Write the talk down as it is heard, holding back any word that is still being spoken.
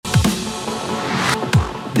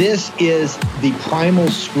This is the primal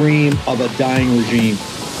scream of a dying regime.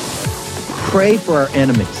 Pray for our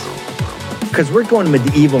enemies, because we're going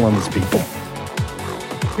medieval on these people.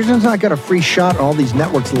 You're just not got a free shot on all these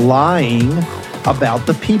networks lying about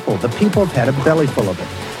the people. The people have had a belly full of it.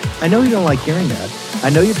 I know you don't like hearing that. I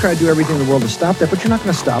know you try to do everything in the world to stop that, but you're not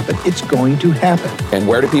going to stop it. It's going to happen. And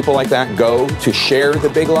where do people like that go to share the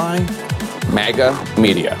big lie? MAGA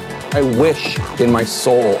media. I wish, in my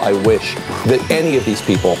soul, I wish that any of these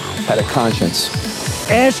people had a conscience.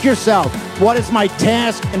 Ask yourself, what is my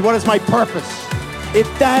task and what is my purpose? If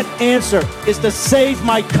that answer is to save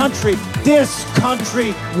my country, this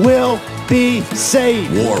country will be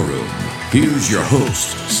saved. War Room. Here's your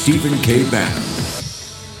host, Stephen K. Bannon.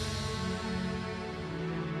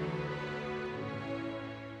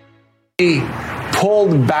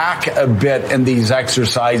 Pulled back a bit in these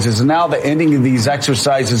exercises, and now the ending of these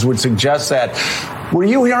exercises would suggest that. Were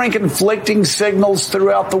you hearing conflicting signals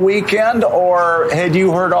throughout the weekend, or had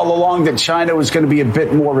you heard all along that China was going to be a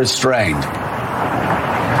bit more restrained?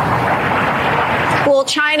 Well,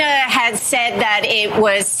 China had said that it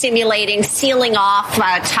was simulating sealing off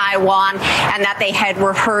Taiwan and that they had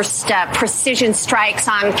rehearsed precision strikes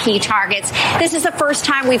on key targets. This is the first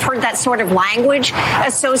time we've heard that sort of language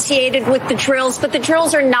associated with the drills, but the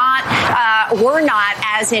drills are were not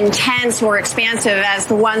as intense or expansive as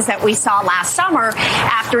the ones that we saw last summer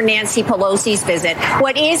after Nancy Pelosi's visit.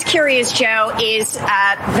 What is curious, Joe, is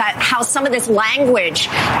that how some of this language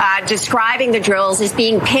describing the drills is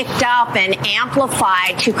being picked up and amplified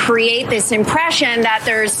to create this impression that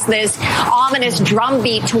there's this ominous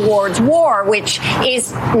drumbeat towards war, which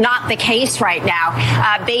is not the case right now.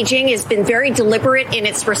 Beijing has been very deliberate in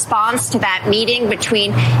its response to that meeting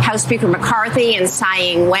between House Speaker McCarthy and Tsai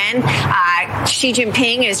Ing-wen. Xi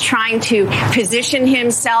Jinping is trying to position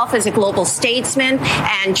himself as a global statesman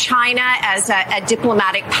and China as a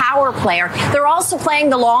diplomatic power player. They're also playing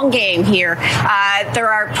the long game here. There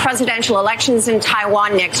are presidential elections in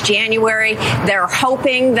Taiwan next January. They're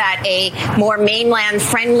hoping that a more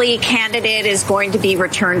mainland-friendly candidate is going to be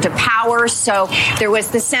returned to power. So there was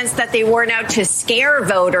the sense that they weren't out to scare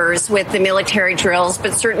voters with the military drills,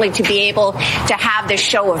 but certainly to be able to have this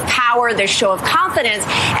show of power, this show of confidence,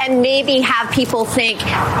 and maybe have people think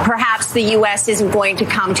perhaps the U.S. isn't going to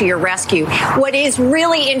come to your rescue. What is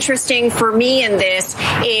really interesting for me in this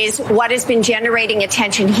is what has been generating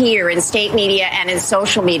attention here in state media and in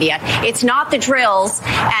social media. It's not the drills,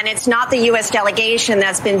 and it's not the U.S. delegation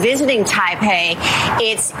that's been visiting Taipei.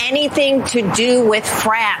 It's anything to do with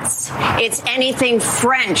France. It's anything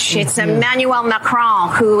French. It's Emmanuel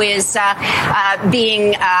Macron, who is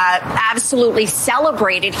being absolutely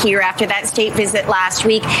celebrated here after that state visit last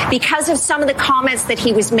week because of some of the comments that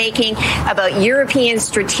he was making about European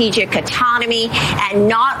strategic autonomy and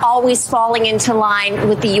not always falling into line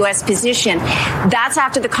with the U.S. position. That's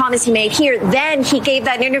after the comments he made here. Then he gave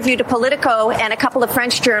that interview to Politico and a couple of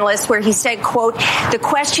French journalists where he said, quote, "The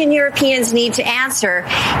question Europeans need to answer,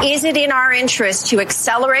 is it in our interest to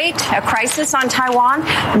accelerate a crisis on Taiwan?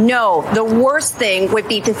 No. The worst thing would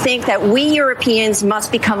be to think that we Europeans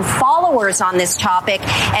must become followers on this topic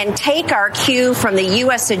and take our cue from the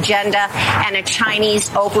U.S. agenda and a Chinese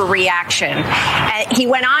overreaction." He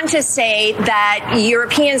went on to say that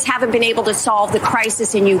Europeans haven't been able to solve the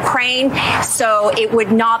crisis in Ukraine, so it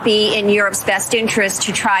would not be in Europe's best interest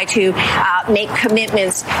to try to make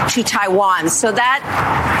commitments to Taiwan. So that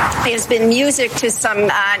has been music to some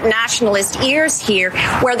nationalist ears here,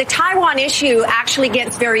 where the Taiwan issue actually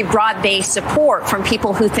gets very broad-based support from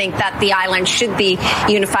people who think that the island should be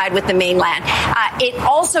unified with the mainland. It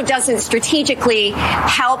also doesn't strategically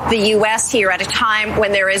help the U.S. here at a time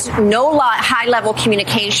when there is no high-level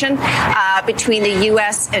communication between the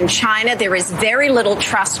U.S. and China. There is very little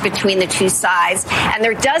trust between the two sides, and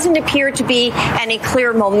there doesn't appear to be any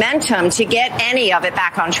clear momentum to get any of it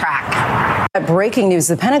back on track. Breaking news,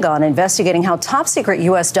 the Pentagon investigating how top-secret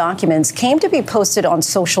U.S. documents came to be posted on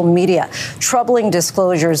social media. Troubling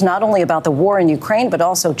disclosures not only about the war in Ukraine, but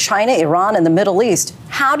also China, Iran, and the Middle East.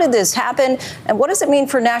 How did this happen, and what does it mean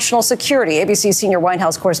for national security? ABC senior White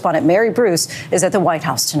House correspondent Mary Bruce is at the White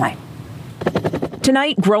House tonight.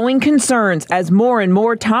 Tonight, growing concerns as more and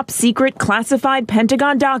more top-secret classified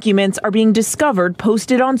Pentagon documents are being discovered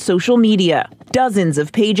posted on social media. Dozens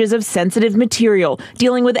of pages of sensitive material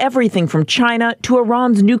dealing with everything from China to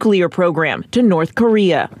Iran's nuclear program to North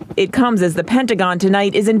Korea. It comes as the Pentagon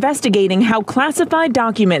tonight is investigating how classified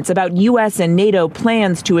documents about U.S. and NATO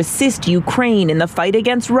plans to assist Ukraine in the fight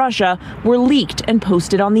against Russia were leaked and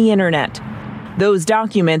posted on the internet. Those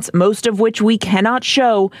documents, most of which we cannot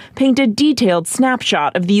show, paint a detailed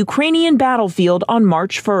snapshot of the Ukrainian battlefield on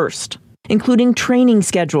March 1st. including training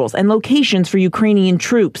schedules and locations for Ukrainian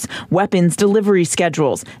troops, weapons delivery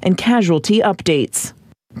schedules, and casualty updates.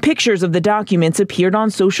 Pictures of the documents appeared on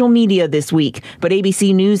social media this week, but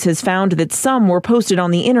ABC News has found that some were posted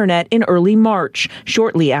on the internet in early March,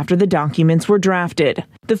 shortly after the documents were drafted.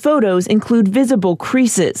 The photos include visible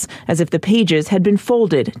creases, as if the pages had been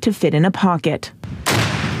folded to fit in a pocket.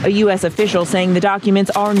 A U.S. official saying the documents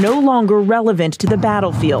are no longer relevant to the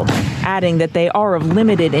battlefield, adding that they are of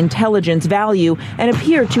limited intelligence value and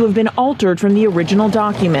appear to have been altered from the original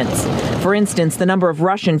documents. For instance, the number of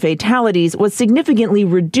Russian fatalities was significantly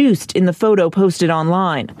reduced in the photo posted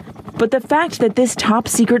online. But the fact that this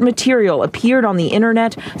top-secret material appeared on the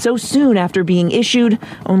internet so soon after being issued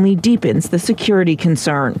only deepens the security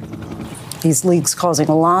concern. These leaks causing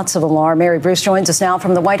lots of alarm. Mary Bruce joins us now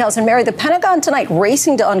from the White House. And Mary, the Pentagon tonight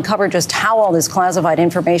racing to uncover just how all this classified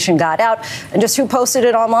information got out and just who posted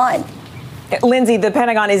it online. Lindsay, the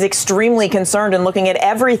Pentagon is extremely concerned and looking at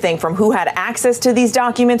everything from who had access to these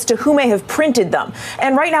documents to who may have printed them.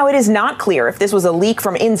 And right now it is not clear if this was a leak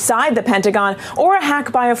from inside the Pentagon or a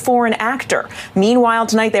hack by a foreign actor. Meanwhile,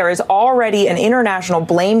 tonight there is already an international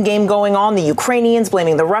blame game going on. The Ukrainians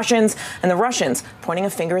blaming the Russians and the Russians pointing a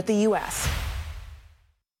finger at the U.S.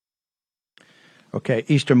 Okay,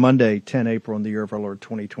 Easter Monday, 10 April in the year of our Lord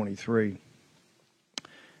 2023.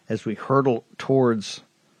 As we hurtle towards,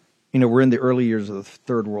 we're in the early years of the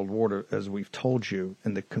Third World War, as we've told you,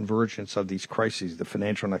 and the convergence of these crises, the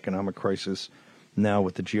financial and economic crisis, now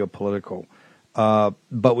with the geopolitical.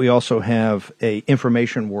 But we also have a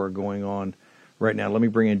information war going on right now. Let me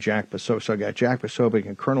bring in Jack Posobiec. So I got Jack Posobiec,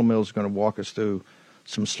 and Colonel Mills is going to walk us through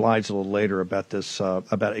some slides a little later about this,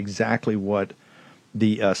 about exactly what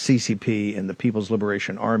the CCP and the People's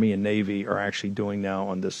Liberation Army and Navy are actually doing now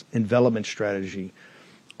on this envelopment strategy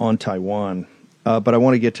on Taiwan. But I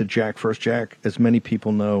want to get to Jack first. Jack, as many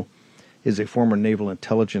people know, is a former naval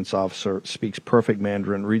intelligence officer, speaks perfect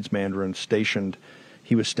Mandarin, reads Mandarin,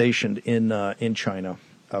 he was stationed in China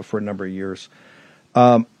for a number of years.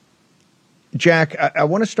 Jack, I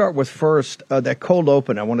want to start with first that cold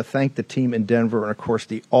open. I want to thank the team in Denver and, of course,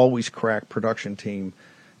 the Always Crack production team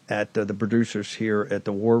at the producers here at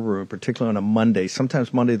the War Room, particularly on a Monday.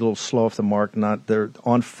 Sometimes Monday a little slow off the mark. They're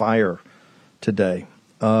on fire today.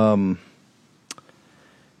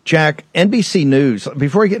 Jack, NBC News,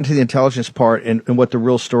 before we get into the intelligence part and what the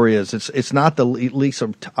real story is, it's not the leaks are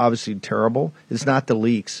obviously terrible. It's not the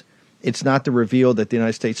leaks. It's not the reveal that the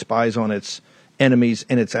United States spies on its enemies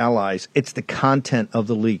and its allies. It's the content of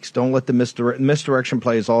the leaks. Don't let the misdirection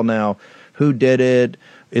play is all now. Who did it?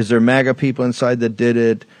 Is there MAGA people inside that did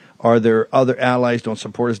it? Are there other allies don't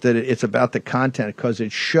support us did it? It's about the content because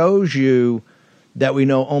it shows you that we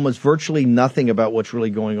know almost virtually nothing about what's really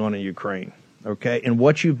going on in Ukraine. Okay, and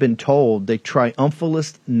what you've been told, the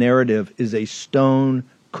triumphalist narrative is a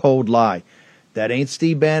stone-cold lie. That ain't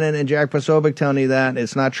Steve Bannon and Jack Posobiec telling you that.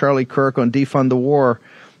 It's not Charlie Kirk on Defund the War.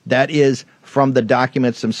 That is from the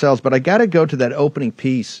documents themselves. But I got to go to that opening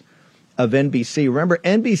piece of NBC. Remember,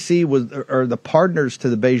 NBC are the partners to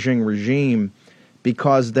the Beijing regime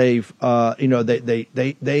because they've,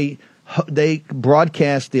 they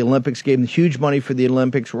broadcast the Olympics, gave them huge money for the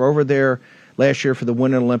Olympics. We're over there last year for the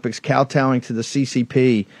Winter Olympics, kowtowing to the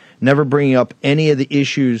CCP, never bringing up any of the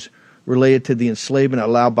issues related to the enslavement of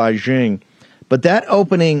Lao Beijing. But that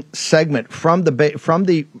opening segment from the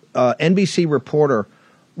NBC reporter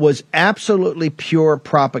was absolutely pure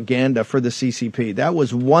propaganda for the CCP. That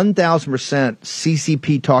was 1,000%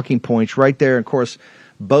 CCP talking points right there. And of course,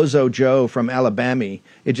 Bozo Joe from Alabama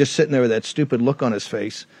is just sitting there with that stupid look on his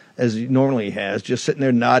face, as he normally has, just sitting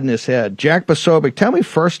there nodding his head. Jack Posobiec, tell me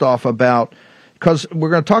first off about, because we're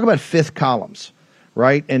going to talk about fifth columns,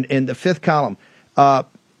 right? And the fifth column,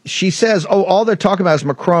 she says, all they're talking about is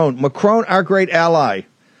Macron. Macron, our great ally.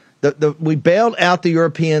 We bailed out the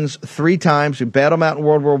Europeans 3 times. We bailed them out in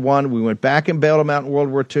World War I. We went back and bailed them out in World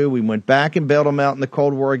War II. We went back and bailed them out in the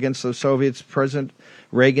Cold War against the Soviets. President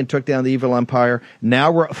Reagan took down the evil empire.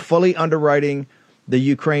 Now we're fully underwriting the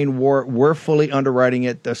Ukraine war. We're fully underwriting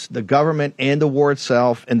it, the government and the war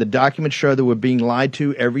itself, and the documents show that we're being lied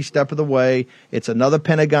to every step of the way. It's another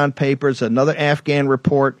Pentagon papers, another Afghan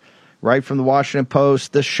report, right from the Washington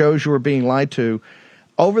Post. This shows you we're being lied to.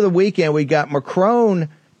 Over the weekend, we got Macron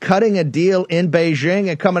cutting a deal in Beijing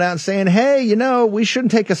and coming out and saying, hey, we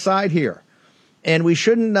shouldn't take a side here. And we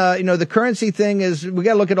shouldn't, the currency thing is, we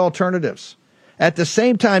got to look at alternatives. At the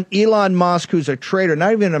same time, Elon Musk, who's a traitor,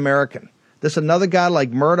 not even an American, this another guy like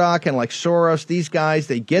Murdoch and like Soros, these guys,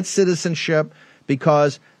 they get citizenship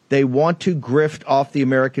because they want to grift off the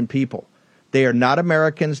American people. They are not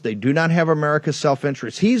Americans. They do not have America's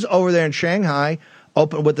self-interest. He's over there in Shanghai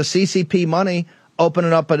open with the CCP money,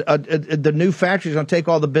 opening up the new factories, going to take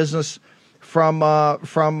all the business from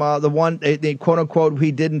the one, the quote unquote,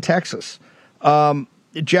 he did in Texas.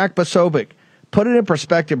 Jack Posobiec, put it in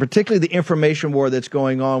perspective, particularly the information war that's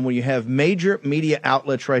going on when you have major media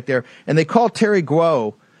outlets right there. And they call Terry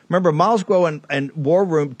Guo. Remember, Miles Guo and War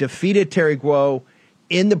Room defeated Terry Guo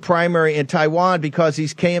in the primary in Taiwan because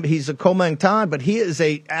he's a Kuomintang, but he is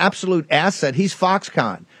a absolute asset. He's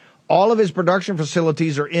Foxconn. All of his production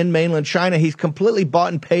facilities are in mainland China. He's completely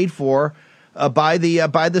bought and paid for by the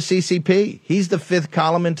CCP. He's the fifth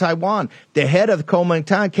column in Taiwan. The head of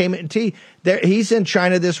Kuomintang, KMT, he's in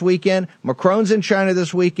China this weekend. Macron's in China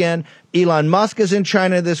this weekend. Elon Musk is in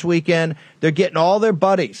China this weekend. They're getting all their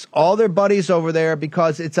buddies over there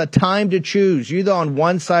because it's a time to choose. You're either on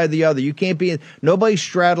one side or the other. You can't be, nobody's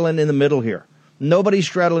straddling in the middle here. Nobody's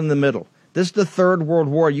straddling in the middle. This is the Third World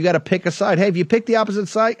War. You got to pick a side. Hey, if you pick the opposite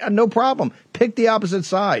side, no problem. Pick the opposite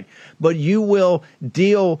side. But you will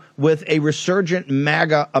deal with a resurgent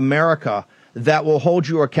MAGA America that will hold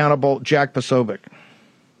you accountable. Jack Posobiec.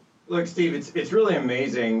 Look, Steve, it's really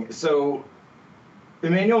amazing. So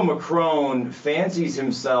Emmanuel Macron fancies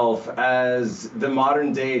himself as the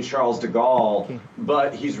modern day Charles de Gaulle,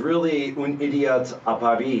 but he's really un idiot à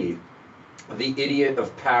Paris, the idiot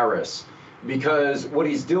of Paris. Because what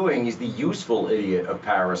he's doing, he's the useful idiot of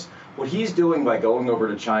Paris. What he's doing by going over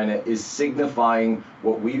to China is signifying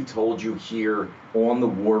what we've told you here on the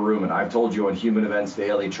War Room, and I've told you on Human Events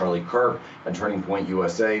Daily, Charlie Kirk, and Turning Point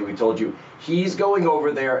USA. We told you he's going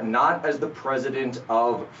over there not as the president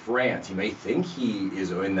of France. He may think he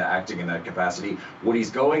is acting in that capacity. What he's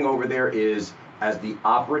going over there is as the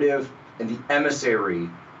operative and the emissary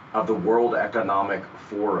of the World Economic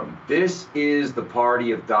Forum. This is the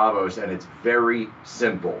party of Davos, and it's very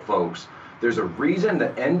simple, folks. There's a reason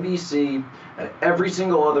that NBC and every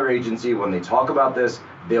single other agency, when they talk about this,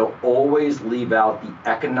 they'll always leave out the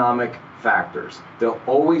economic factors. They'll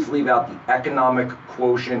always leave out the economic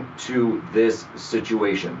quotient to this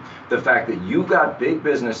situation. The fact that you've got big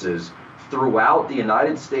businesses throughout the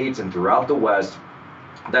United States and throughout the West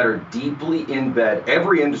that are deeply in bed,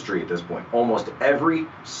 every industry at this point, almost every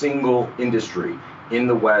single industry in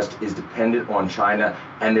the West is dependent on China,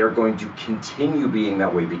 and they're going to continue being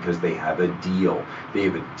that way because they have a deal. They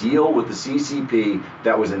have a deal with the CCP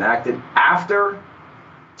that was enacted after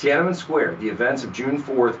Tiananmen Square, the events of June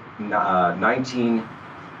 4th,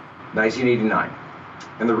 1989.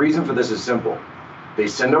 And the reason for this is simple. They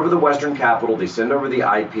send over the Western capital, they send over the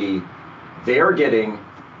IP, they're getting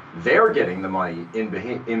the money in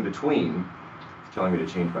between. It's telling me to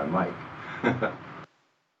change my mic.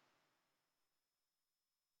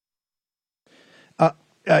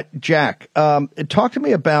 Jack, talk to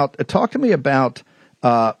me about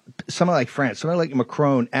somebody like France, somebody like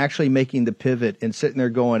Macron actually making the pivot and sitting there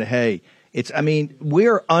going, "Hey, we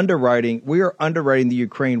are underwriting the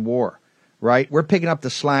Ukraine war, right? We're picking up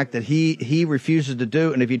the slack that he refuses to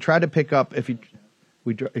do, and if you try to pick up, he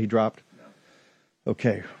dropped."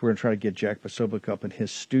 Okay, we're going to try to get Jack Posobiec up in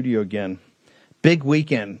his studio again. Big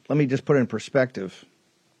weekend. Let me just put it in perspective.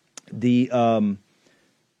 The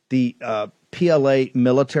PLA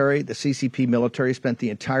military, the CCP military, spent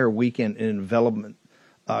the entire weekend in development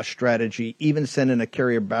strategy, even sending a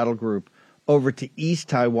carrier battle group over to East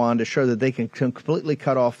Taiwan to show that they can completely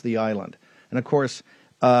cut off the island. And, of course,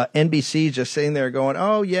 NBC is just sitting there going,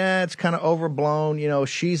 "Oh yeah, it's kind of overblown. You know,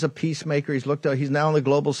 she's a peacemaker. He's now on the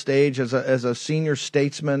global stage as a senior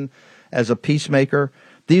statesman, as a peacemaker."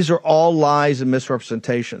 These are all lies and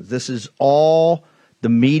misrepresentations. This is all the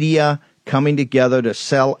media coming together to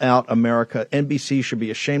sell out America. NBC should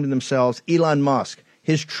be ashamed of themselves. Elon Musk,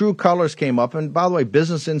 his true colors came up, and by the way,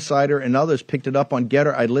 Business Insider and others picked it up on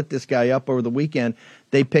Getter. I lit this guy up over the weekend.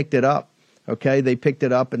 They picked it up. Okay, they picked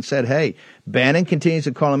it up and said, "Hey, Bannon continues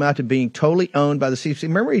to call him out to being totally owned by the CCP."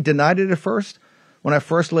 Remember, he denied it at first when I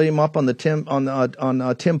first lit him up on the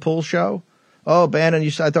Tim Pool show. "Oh, Bannon, I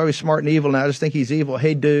thought he was smart and evil. Now I just think he's evil."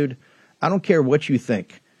 Hey, dude, I don't care what you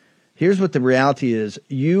think. Here's what the reality is: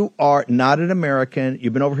 you are not an American.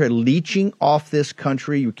 You've been over here leeching off this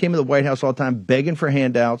country. You came to the White House all the time begging for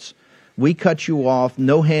handouts. We cut you off.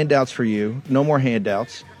 No handouts for you. No more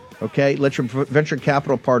handouts. Okay, let your venture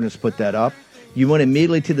capital partners put that up. You went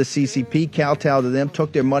immediately to the CCP, kowtowed to them,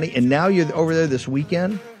 took their money, and now you're over there this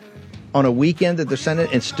weekend, on a weekend that they're sending,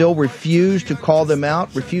 and still refuse to call them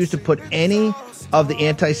out, refuse to put any of the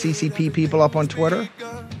anti-CCP people up on Twitter.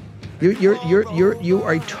 You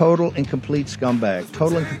are a total and complete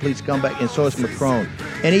scumbag, and so is Macron.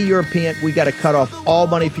 Any European, we got to cut off all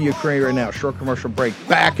money for Ukraine right now. Short commercial break.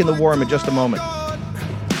 Back in the war room in just a moment.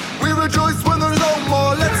 We rejoice when there's no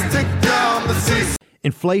more. Let's take down the CCP.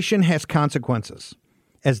 Inflation has consequences.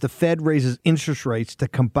 As the Fed raises interest rates to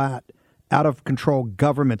combat out-of-control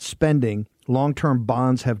government spending, long-term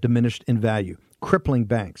bonds have diminished in value, crippling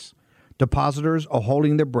banks. Depositors are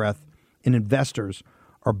holding their breath, and investors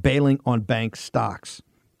are bailing on bank stocks.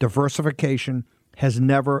 Diversification has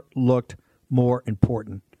never looked more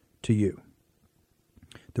important to you.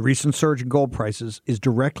 The recent surge in gold prices is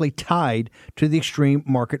directly tied to the extreme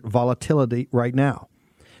market volatility right now.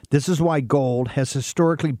 This is why gold has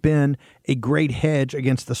historically been a great hedge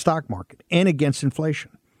against the stock market and against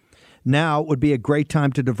inflation. Now would be a great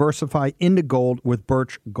time to diversify into gold with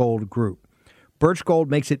Birch Gold Group. Birch Gold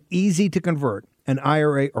makes it easy to convert an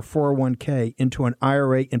IRA or 401k into an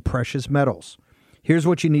IRA in precious metals. Here's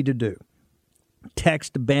what you need to do.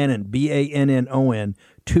 Text Bannon, Bannon,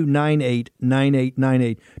 to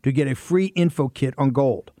 989898 to get a free info kit on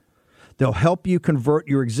gold. They'll help you convert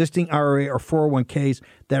your existing IRA or 401ks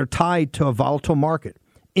that are tied to a volatile market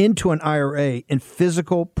into an IRA in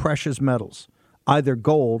physical precious metals, either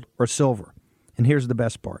gold or silver. And here's the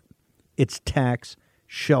best part. It's tax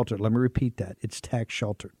sheltered. Let me repeat that. It's tax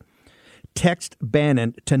sheltered. Text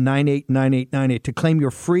Bannon to 989898 to claim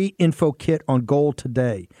your free info kit on gold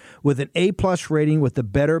today. With an A-plus rating with the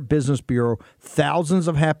Better Business Bureau, thousands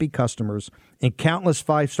of happy customers, and countless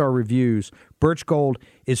 5-star reviews, Birch Gold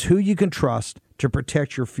is who you can trust to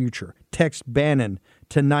protect your future. Text Bannon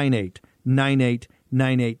to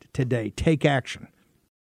 989898 today. Take action.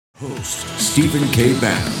 Host Stephen K.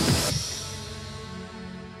 Bannon.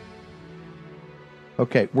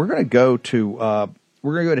 Okay, we're going to go to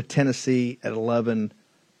Tennessee at 11.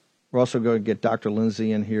 We're also going to get Dr.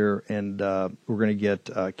 Lindsay in here, and we're going to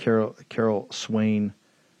get Carol Swain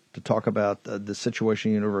to talk about the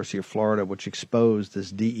situation at the University of Florida, which exposed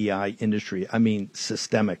this DEI industry. I mean,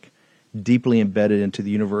 systemic, deeply embedded into the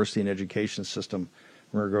university and education system.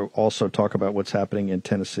 We're going to also talk about what's happening in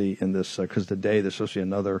Tennessee in this, because today there's supposed to be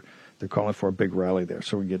another, they're calling for a big rally there.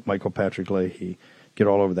 So we get Michael Patrick Leahy, get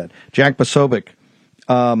all over that. Jack Posobiec,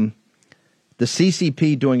 the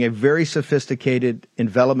CCP doing a very sophisticated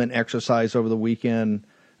envelopment exercise over the weekend,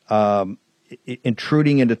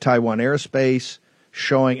 intruding into Taiwan airspace,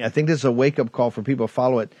 showing, I think this is a wake-up call for people to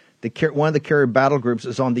follow it. One of the carrier battle groups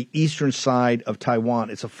is on the eastern side of Taiwan.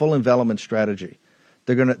 It's a full envelopment strategy.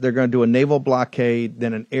 They're gonna do a naval blockade,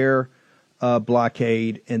 then an air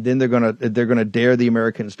blockade, and then they're gonna dare the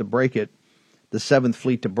Americans to break it, the Seventh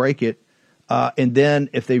Fleet to break it. And then,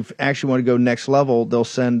 if they actually want to go next level, they'll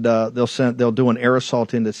do an air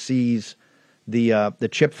assault in to seize the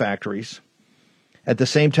chip factories. At the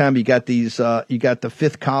same time, you got the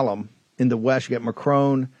fifth column in the West. You got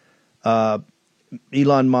Macron,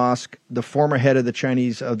 Elon Musk, the former head of the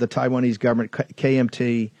Taiwanese government,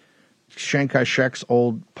 KMT, Chiang Kai-shek's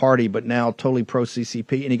old party, but now totally pro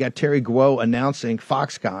CCP, and you got Terry Guo announcing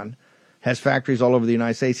Foxconn has factories all over the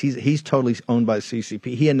United States. He's totally owned by the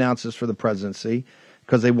CCP. He announces for the presidency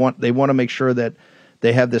because they want to make sure that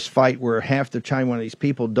they have this fight where half the Taiwanese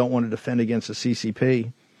people don't want to defend against the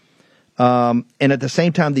CCP. And at the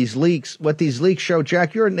same time, what these leaks show,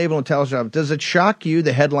 Jack, you're a naval intelligence officer. Does it shock you,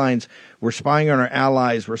 the headlines, we're spying on our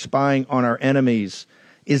allies, we're spying on our enemies?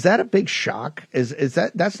 Is that a big shock?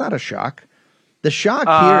 That's not a shock. The shock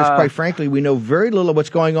here is, quite frankly, we know very little of what's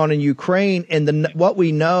going on in Ukraine, and what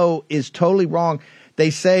we know is totally wrong. They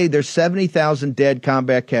say there's 70,000 dead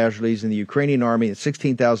combat casualties in the Ukrainian army and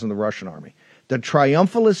 16,000 in the Russian army. The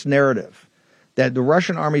triumphalist narrative that the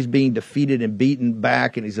Russian army is being defeated and beaten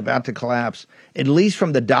back and he's about to collapse, at least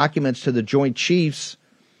from the documents to the Joint Chiefs,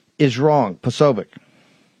 is wrong. Posobiec.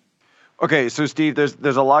 Okay, so Steve,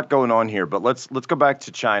 there's a lot going on here, but let's go back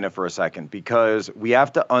to China for a second, because we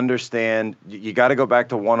have to understand, you got to go back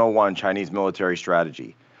to 101 Chinese military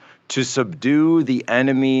strategy. To subdue the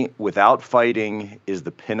enemy without fighting is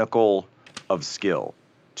the pinnacle of skill.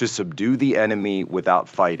 To subdue the enemy without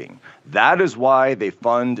fighting. That is why they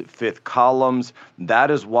fund fifth columns.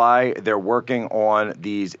 That is why they're working on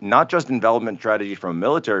these, not just envelopment strategies from a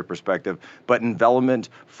military perspective, but envelopment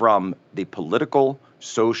from the political,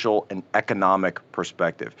 social, and economic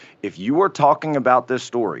perspective. If you were talking about this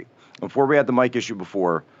story, before we had the mic issue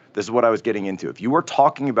before, this is what I was getting into. If you were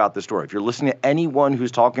talking about this story, if you're listening to anyone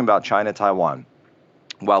who's talking about China, Taiwan,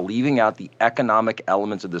 while leaving out the economic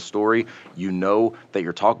elements of the story, you know that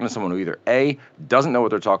you're talking to someone who either A, doesn't know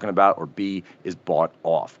what they're talking about, or B, is bought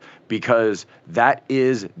off. Because that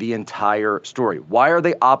is the entire story. Why are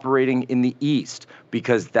they operating in the East?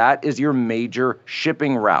 Because that is your major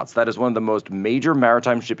shipping routes. That is one of the most major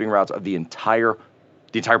maritime shipping routes of the entire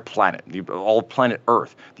the entire planet, all of planet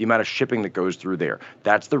Earth, the amount of shipping that goes through there.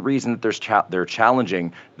 That's the reason that they're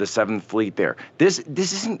challenging the 7th Fleet there. This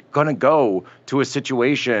isn't going to go to a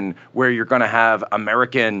situation where you're going to have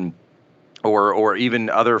American or even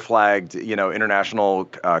other flagged, international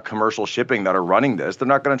commercial shipping that are running this. They're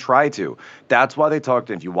not going to try to. That's why they talked.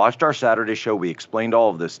 If you watched our Saturday show, we explained all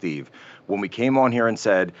of this, Steve. When we came on here and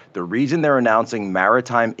said the reason they're announcing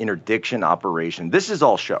maritime interdiction operation, this is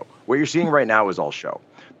all show. What you're seeing right now is all show.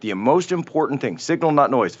 The most important thing, signal not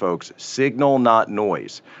noise, folks, signal not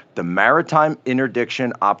noise. The maritime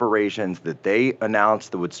interdiction operations that they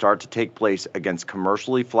announced that would start to take place against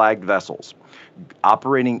commercially flagged vessels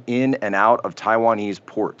operating in and out of Taiwanese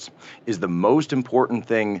ports is the most important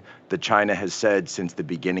thing that China has said since the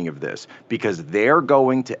beginning of this, because they're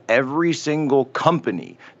going to every single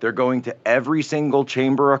company, they're going to every single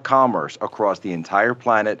chamber of commerce across the entire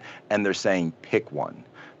planet, and they're saying, pick one,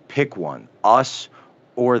 us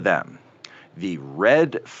or them. The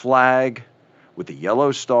red flag with the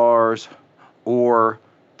yellow stars or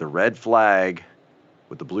the red flag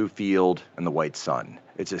with the blue field and the white sun.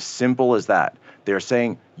 It's as simple as that. They're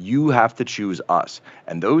saying you have to choose us.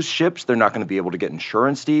 And those ships, they're not going to be able to get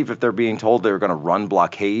insurance, Steve, if they're being told they're going to run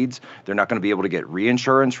blockades. They're not going to be able to get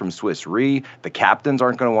reinsurance from Swiss Re. The captains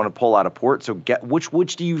aren't going to want to pull out of port. So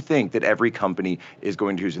which do you think that every company is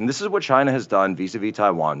going to use? And this is what China has done vis-a-vis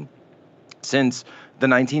Taiwan since the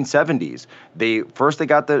 1970s. They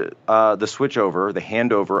got the switchover, the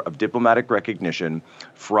handover of diplomatic recognition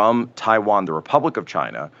from Taiwan, the Republic of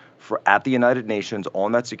China, at the United Nations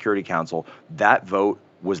on that Security Council. That vote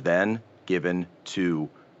was then given to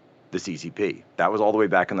the CCP. That was all the way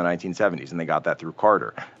back in the 1970s, and they got that through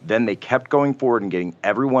Carter. Then they kept going forward and getting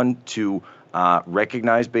everyone to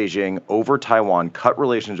recognize Beijing over Taiwan, cut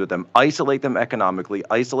relations with them, isolate them economically,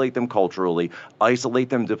 isolate them culturally, isolate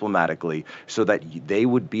them diplomatically, so that they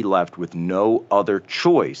would be left with no other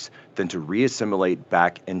choice than to reassimilate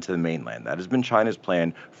back into the mainland. That has been China's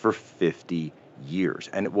plan for 50 years,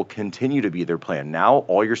 and it will continue to be their plan. Now,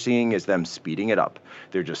 all you're seeing is them speeding it up.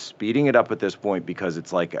 They're just speeding it up at this point because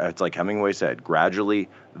it's like Hemingway said, gradually,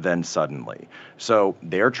 then suddenly. So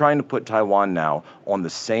they're trying to put Taiwan now on the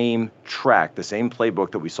same track, the same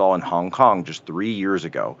playbook that we saw in Hong Kong just 3 years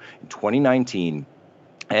ago. In 2019,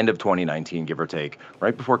 end of 2019, give or take,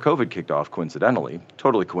 right before COVID kicked off, coincidentally,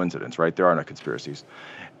 totally coincidence, right? There are no conspiracies.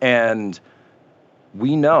 And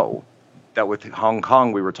we know that with Hong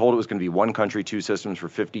Kong, we were told it was going to be one country, two systems for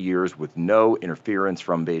 50 years with no interference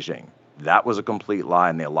from Beijing. That was a complete lie,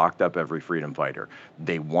 and they locked up every freedom fighter.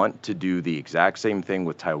 They want to do the exact same thing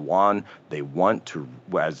with Taiwan. They want to,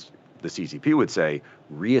 as the CCP would say,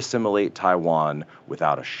 reassimilate Taiwan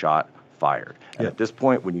without a shot fired. And at this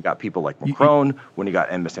point, when you got people like Macron, when you got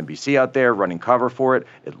MSNBC out there running cover for it,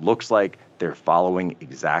 it looks like they're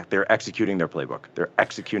they're executing their playbook. They're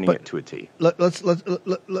executing it to a T.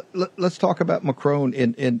 Let's talk about Macron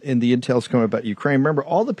in the intel's coming about Ukraine. Remember,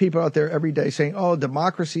 all the people out there every day saying, "Oh,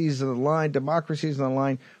 democracy's on the line, democracy's on the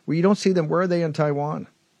line." Well, you don't see them. Where are they in Taiwan?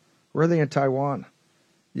 Where are they in Taiwan?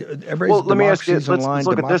 Everybody's let me ask you. Let's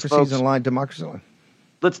look at this, folks. Democracy's on the line. Democracy's on the line.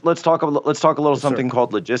 Let's talk a little something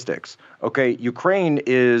called logistics. Okay, Ukraine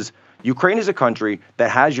is a country that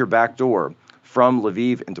has your back door from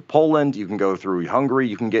Lviv into Poland. You can go through Hungary.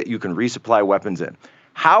 You can resupply weapons in.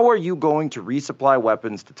 How are you going to resupply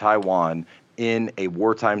weapons to Taiwan in a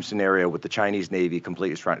wartime scenario with the Chinese Navy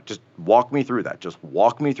completely surrounded? Just walk me through that. Just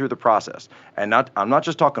walk me through the process. And I'm not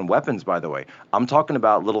just talking weapons, by the way. I'm talking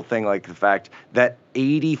about little thing like the fact that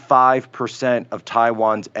 85% of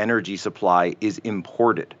Taiwan's energy supply is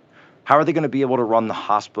imported. How are they going to be able to run the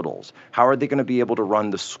hospitals? How are they going to be able to run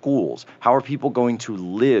the schools? How are people going to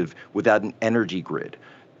live without an energy grid?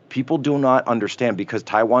 People do not understand, because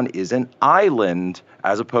Taiwan is an island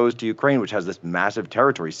as opposed to Ukraine, which has this massive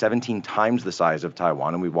territory, 17 times the size of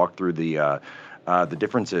Taiwan. And we walked through the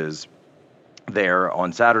differences there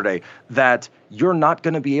on Saturday, that you're not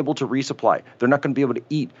going to be able to resupply. They're not going to be able to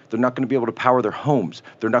eat. They're not going to be able to power their homes.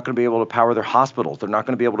 They're not going to be able to power their hospitals. They're not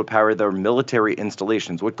going to be able to power their military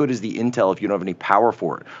installations. What good is the intel if you don't have any power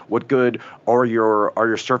for it? What good are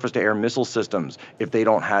your surface-to-air missile systems if they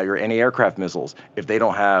don't have your anti-aircraft missiles, if they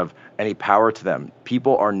don't have any power to them?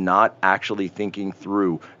 People are not actually thinking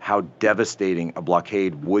through how devastating a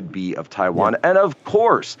blockade would be of Taiwan. Yeah. And of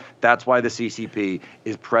course, that's why the CCP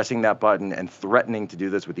is pressing that button and threatening to do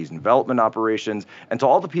this with these envelopment operations, operations. And to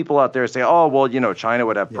all the people out there say, oh, well, China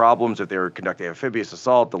would have problems if they were conducting amphibious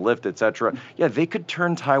assault, the lift, et cetera. Yeah, they could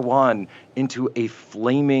turn Taiwan into a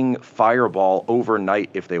flaming fireball overnight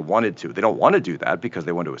if they wanted to. They don't want to do that because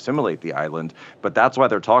they want to assimilate the island, but that's why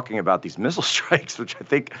they're talking about these missile strikes, which I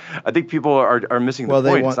think people are missing the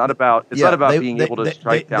point. It's not about being able to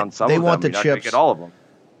strike down some of them. Want the You're not chips. going to get all of them.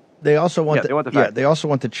 They also want they also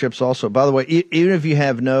want the chips also. By the way, even if you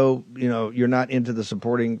have you're not into the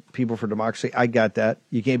supporting people for democracy, I got that.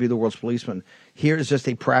 You can't be the world's policeman. Here is just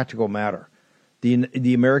a practical matter.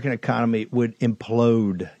 The American economy would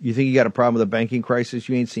implode. You think you got a problem with a banking crisis?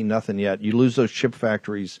 You ain't seen nothing yet. You lose those chip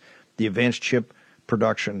factories, the advanced chip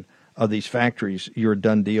production of these factories, you're a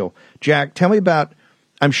done deal. Jack, tell me about,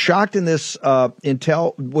 I'm shocked in this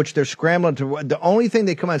Intel, which they're scrambling to, the only thing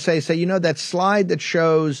they come out and say, that slide that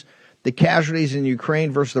shows the casualties in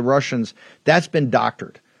Ukraine versus the Russians, that's been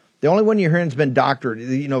doctored. The only one you're hearing has been doctored.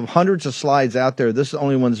 Hundreds of slides out there. This is the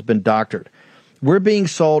only one that's been doctored. We're being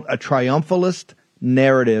sold a triumphalist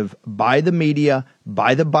narrative by the media,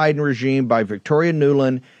 by the Biden regime, by Victoria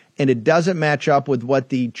Nuland, and it doesn't match up with what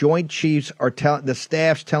the Joint Chiefs are telling, the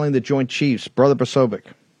staff's telling the Joint Chiefs. Brother Posobiec.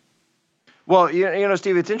 Well,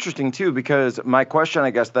 Steve, it's interesting, too, because my question, I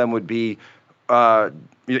guess, then would be,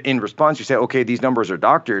 in response, you say, okay, these numbers are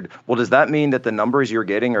doctored. Well, does that mean that the numbers you're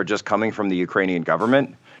getting are just coming from the Ukrainian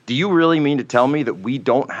government? Do you really mean to tell me that we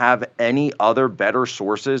don't have any other better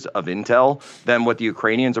sources of intel than what the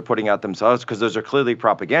Ukrainians are putting out themselves? Because those are clearly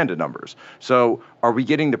propaganda numbers. So are we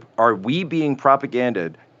being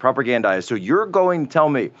propagandized? So you're going to tell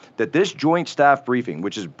me that this joint staff briefing,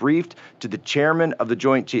 which is briefed to the chairman of the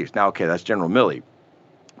Joint Chiefs, now, okay, that's General Milley,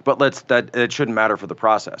 but it shouldn't matter for the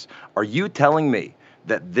process. Are you telling me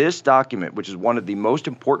that this document, which is one of the most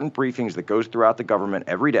important briefings that goes throughout the government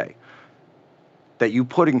every day, that you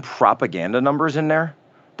putting propaganda numbers in there,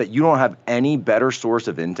 that you don't have any better source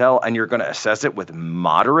of intel, and you're going to assess it with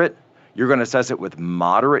moderate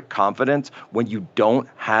confidence when you don't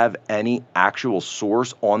have any actual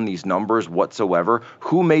source on these numbers whatsoever?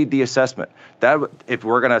 Who made the assessment? That, if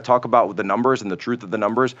we're going to talk about the numbers and the truth of the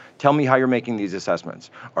numbers, tell me how you're making these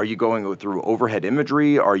assessments. Are you going through overhead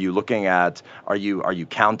imagery? Are you looking at, are you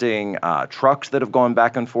counting trucks that have gone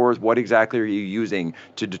back and forth? What exactly are you using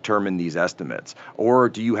to determine these estimates? Or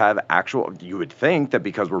do you have you would think that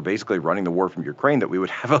because we're basically running the war from Ukraine, that we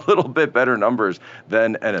would have a little bit better numbers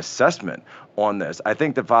than an assessment on this. I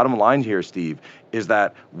think the bottom line here, Steve, is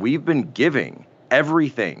that we've been giving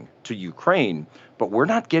everything to Ukraine, but we're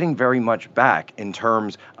not getting very much back in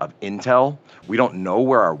terms of intel. We don't know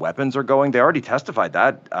where our weapons are going. They already testified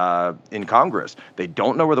that in Congress. They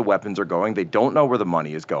don't know where the weapons are going. They don't know where the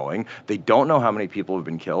money is going. They don't know how many people have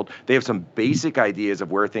been killed. They have some basic ideas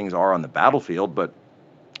of where things are on the battlefield, but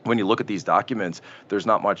when you look at these documents, there's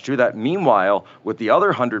not much to that. Meanwhile, with the other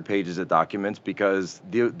 100 pages of documents, because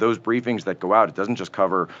those briefings that go out, it doesn't just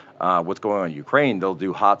cover what's going on in Ukraine. They'll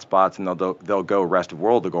do hotspots and they'll go rest of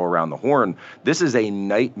world, they'll go around the horn. This is a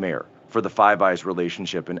nightmare for the Five Eyes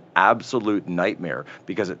relationship, an absolute nightmare,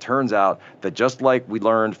 because it turns out that just like we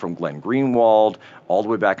learned from Glenn Greenwald all the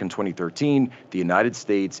way back in 2013, the United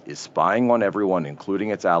States is spying on everyone, including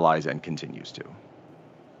its allies, and continues to.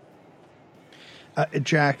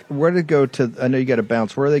 Jack, where did it go to? I know you got to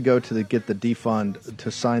bounce. Where do they go to get the defund,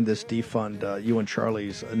 to sign this defund? You and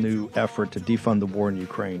Charlie's new effort to defund the war in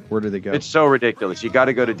Ukraine. Where do they go? It's so ridiculous. You got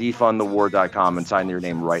to go to defundthewar.com and sign your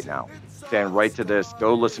name right now. Stand right to this.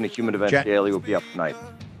 Go listen to Human Events Daily. We'll be up tonight.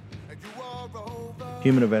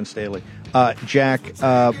 Human Events Daily. Jack,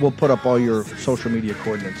 we'll put up all your social media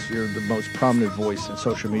coordinates. You're the most prominent voice in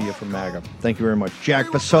social media for MAGA. Thank you very much. Jack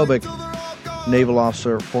Posobiec, naval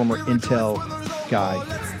officer, former Intel guy.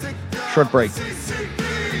 Short break.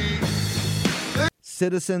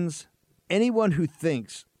 Citizens, anyone who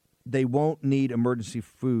thinks they won't need emergency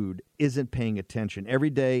food isn't paying attention. Every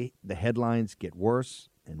day, the headlines get worse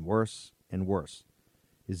and worse and worse.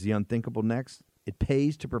 Is the unthinkable next? It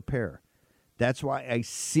pays to prepare. That's why I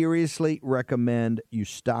seriously recommend you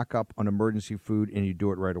stock up on emergency food and you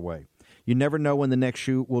do it right away. You never know when the next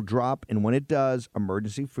shoe will drop, and when it does,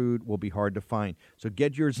 emergency food will be hard to find. So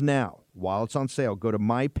get yours now while it's on sale. Go to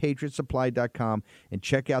mypatriotsupply.com and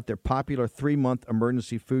check out their popular 3-month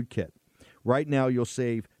emergency food kit. Right now, you'll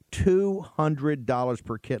save $200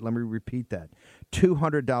 per kit. Let me repeat that.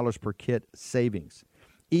 $200 per kit savings.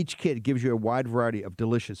 Each kit gives you a wide variety of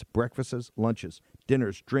delicious breakfasts, lunches,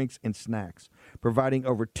 dinners, drinks, and snacks, providing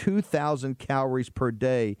over 2,000 calories per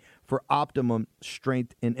day for optimum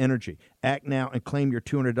strength and energy. Act now and claim your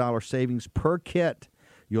 $200 savings per kit.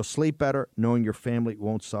 You'll sleep better knowing your family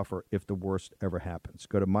won't suffer if the worst ever happens.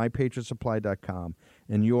 Go to mypatriotsupply.com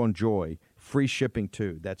and you'll enjoy Free shipping,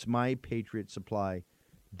 too. That's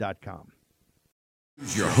mypatriotsupply.com.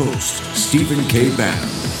 Here's your host, Stephen K. Bannon.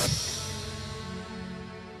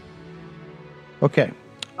 Okay.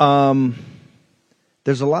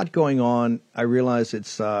 There's a lot going on. I realize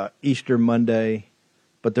it's Easter Monday,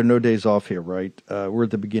 but there are no days off here, right? We're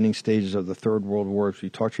at the beginning stages of the Third World War. If we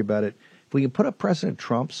talked to you about it, if we can put up President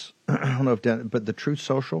Trump's, I don't know if that, but the Truth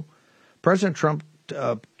Social, President Trump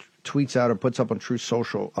tweets out or puts up on Truth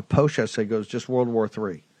Social a post essay goes just World War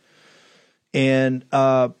III, and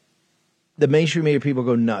the mainstream media people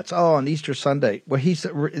go nuts. Oh, on Easter Sunday. Well, he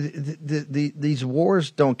said these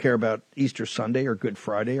wars don't care about Easter Sunday or Good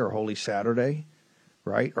Friday or Holy Saturday,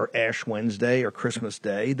 right? Or Ash Wednesday or Christmas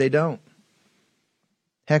Day. They don't.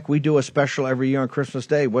 Heck, we do a special every year on Christmas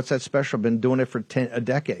Day. What's that special? Been doing it for a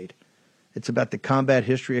decade. It's about the combat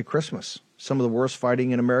history of Christmas. Some of the worst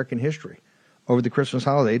fighting in American history over the Christmas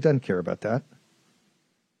holiday. It doesn't care about that.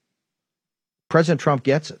 President Trump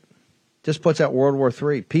gets it. Just puts out World War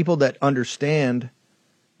III. People that understand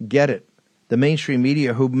get it. The mainstream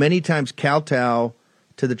media, who many times kowtow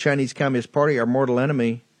to the Chinese Communist Party, our mortal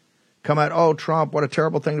enemy, come out, oh, Trump, what a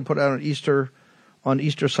terrible thing to put out on Easter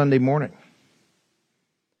Sunday morning.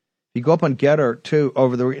 You go up on Getter, too,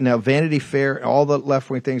 now Vanity Fair, all the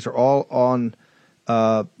left-wing things are all on,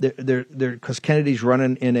 they're because Kennedy's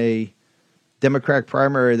running in a Democratic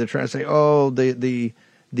primary. They're trying to say, oh, the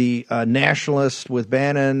nationalists with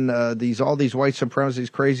Bannon, all these white supremacists,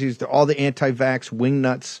 crazies, all the anti-vax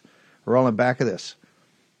wingnuts are all in the back of this.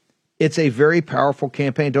 It's a very powerful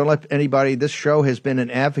campaign. Don't let anybody, this show has been an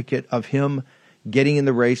advocate of him getting in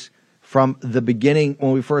the race from the beginning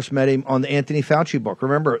when we first met him on the Anthony Fauci book.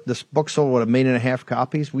 Remember, this book sold, 1.5 million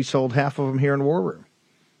copies? We sold half of them here in War Room.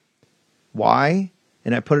 Why?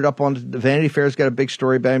 And I put it up on the Vanity Fair's got a big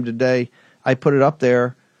story about him today. I put it up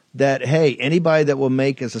there that, hey, anybody that will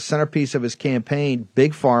make as a centerpiece of his campaign,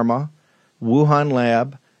 Big Pharma, Wuhan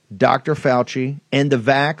Lab, Dr. Fauci, and the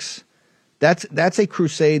vax, that's a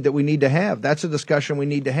crusade that we need to have. That's a discussion we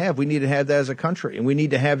need to have. We need to have that as a country, and we need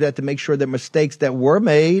to have that to make sure that mistakes that were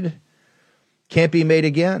made can't be made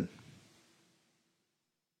again.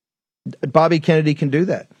 Bobby Kennedy can do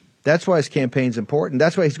that. That's why his campaign's important.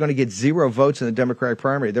 That's why he's going to get 0 votes in the Democratic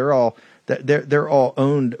primary. They're all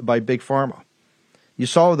owned by Big Pharma. You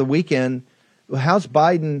saw over the weekend, how's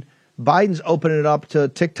Biden? Biden's opening it up to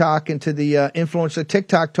TikTok and to the influencer.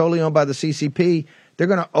 TikTok, totally owned by the CCP. They're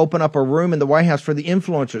going to open up a room in the White House for the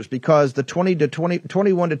influencers because the 21 to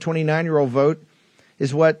 29-year-old vote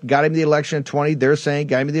is what got him the election in 20. They're saying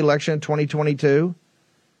got him the election in 2022.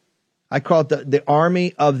 I call it the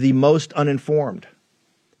army of the most uninformed.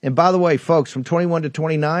 And by the way, folks, from 21 to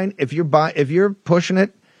 29, if you're pushing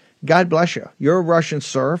it, God bless you. You're a Russian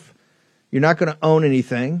serf. You're not going to own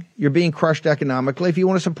anything. You're being crushed economically. If you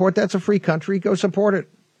want to support that's a free country, go support it.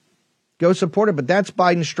 Go support it. But that's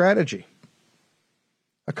Biden's strategy.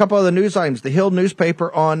 A couple other news items. The Hill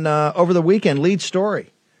newspaper on over the weekend, lead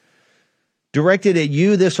story, directed at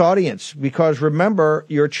you, this audience, because remember,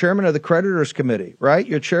 you're chairman of the creditors committee, right?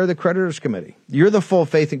 You're chair of the creditors committee. You're the full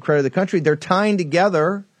faith and credit of the country. They're tying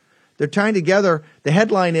together. The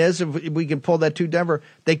headline is, if we can pull that to Denver,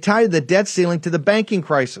 they tied the debt ceiling to the banking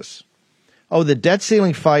crisis. Oh, the debt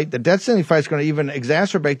ceiling fight is going to even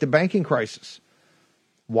exacerbate the banking crisis.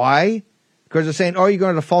 Why? Because they're saying, oh, you're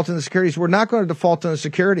going to default on the securities. We're not going to default on the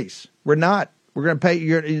securities. We're not. We're going to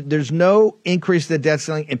pay. There's no increase in the debt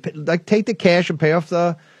ceiling. And take the cash and pay off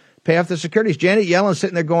the securities. Janet Yellen's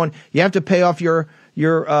sitting there going, you have to pay off your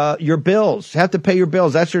bills. You have to pay your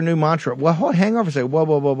bills. That's your new mantra. Well, hang on for a second.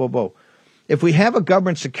 Whoa. If we have a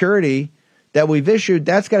government security that we've issued,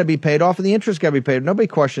 that's got to be paid off, and the interest got to be paid. Nobody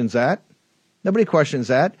questions that.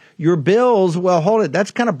 Your bills, well, hold it.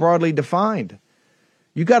 That's kind of broadly defined.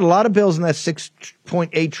 You got a lot of bills in that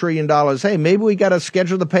 $6.8 trillion. Hey, maybe we got to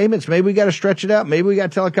schedule the payments. Maybe we got to stretch it out. Maybe we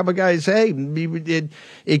got to tell a couple of guys, hey,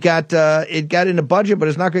 it got in the budget, but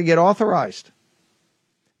it's not going to get authorized.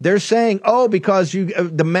 They're saying, oh, because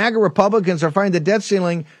the MAGA Republicans are fighting the debt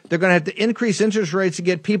ceiling, they're going to have to increase interest rates to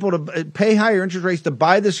get people to pay higher interest rates to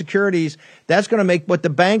buy the securities. That's going to make what the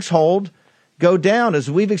banks hold go down,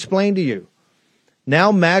 as we've explained to you.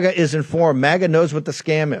 Now MAGA is informed. MAGA knows what the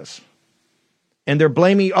scam is. And they're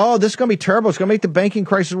blaming, oh, this is going to be terrible. It's going to make the banking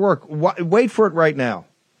crisis work. Wait for it right now.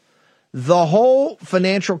 The whole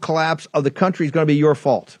financial collapse of the country is going to be your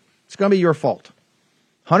fault. It's going to be your fault.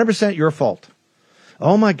 100% your fault.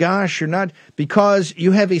 Oh, my gosh, you're not, because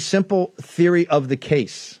you have a simple theory of the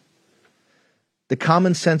case. The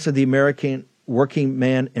common sense of the American working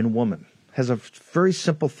man and woman has a very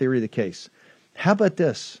simple theory of the case. How about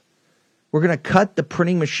this? We're going to cut the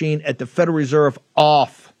printing machine at the Federal Reserve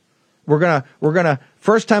off. We're gonna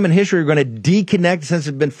first time in history, we're going to deconnect since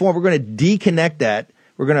it's been formed. We're going to deconnect that.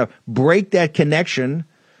 We're going to break that connection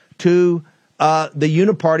to the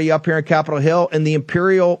uniparty up here in Capitol Hill and the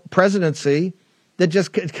imperial presidency that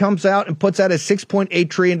just comes out and puts out a $6.8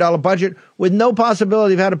 trillion budget with no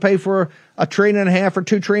possibility of how to pay for $1.5 trillion or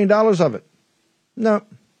 $2 trillion of it. No.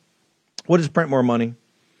 We'll just print more money.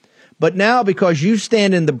 But now, because you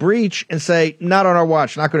stand in the breach and say, not on our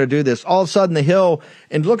watch, not going to do this, all of a sudden the Hill,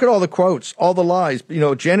 and look at all the quotes, all the lies.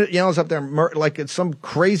 Janet Yellen's up there like it's some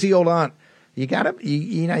crazy old aunt. You gotta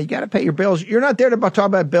pay your bills. You're not there to talk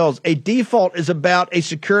about bills. A default is about a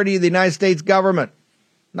security of the United States government,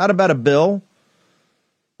 not about a bill.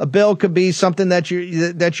 A bill could be something that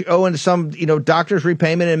you owe into some, doctor's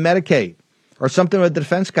repayment and Medicaid, or something with the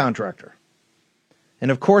defense contractor. And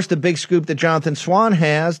of course, the big scoop that Jonathan Swan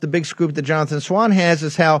has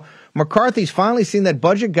is how McCarthy's finally seen that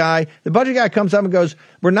budget guy. The budget guy comes up and goes,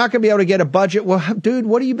 we're not going to be able to get a budget. Well, dude,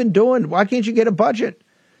 what have you been doing? Why can't you get a budget?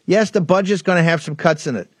 Yes, the budget's going to have some cuts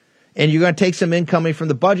in it. And you're going to take some income from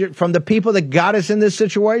the budget from the people that got us in this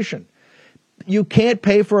situation. You can't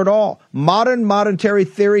pay for it all. Modern monetary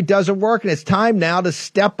theory doesn't work. And it's time now to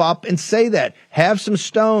step up and say that. Have some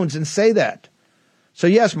stones and say that. So,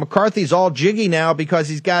 yes, McCarthy's all jiggy now because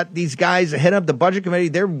he's got these guys heading up the budget committee.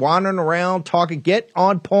 They're wandering around talking. Get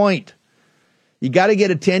on point. You got to get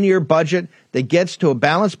a 10-year budget that gets to a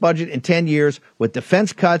balanced budget in 10 years with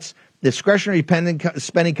defense cuts, discretionary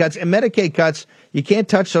spending cuts, and Medicaid cuts. You can't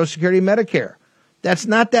touch Social Security and Medicare. That's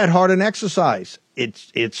not that hard an exercise.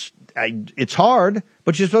 It's hard,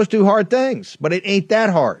 but you're supposed to do hard things. But it ain't that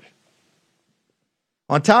hard.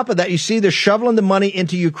 On top of that, you see they're shoveling the money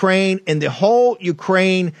into Ukraine, and the whole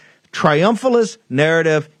Ukraine triumphalist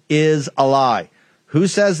narrative is a lie. Who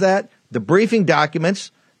says that? The briefing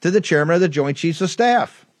documents to the chairman of the Joint Chiefs of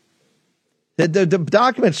Staff. The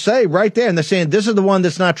documents say right there, and they're saying this is the one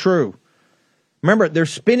that's not true. Remember, they're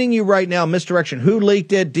spinning you right now, misdirection. Who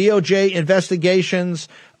leaked it? DOJ investigations.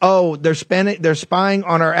 Oh, they're spying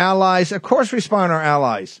on our allies. Of course we spy on our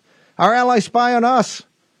allies. Our allies spy on us,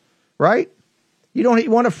 right? You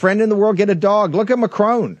want a friend in the world, get a dog. Look at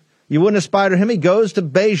Macron. You wouldn't have spied on him. He goes to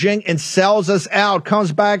Beijing and sells us out,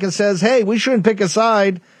 comes back and says, hey, we shouldn't pick a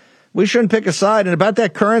side. We shouldn't pick a side. And about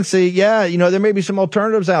that currency, yeah, there may be some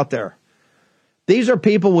alternatives out there. These are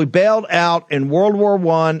people we bailed out in World War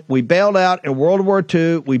I. We bailed out in World War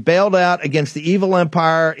II. We bailed out against the evil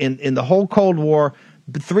empire in the whole Cold War.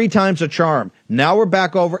 3 times a charm. Now we're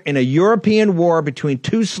back over in a European war between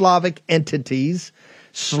 2 Slavic entities,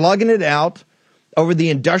 slugging it out over the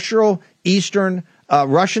industrial eastern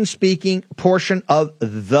Russian-speaking portion of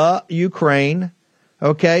the Ukraine.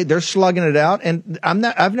 Okay, they're slugging it out, and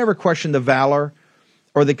I've never questioned the valor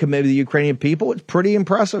or the commitment of the Ukrainian people. It's pretty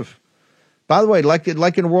impressive. By the way, like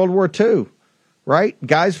in World War II, right?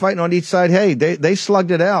 Guys fighting on each side. Hey, they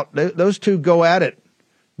slugged it out. Those two go at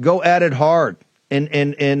it hard, and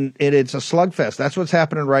it's a slugfest. That's what's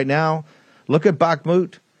happening right now. Look at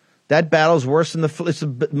Bakhmut. That battle's worse than it's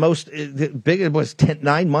the most big. It was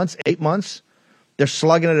 9 months, 8 months. They're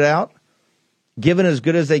slugging it out, giving as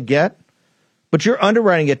good as they get. But you're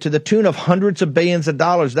underwriting it to the tune of hundreds of billions of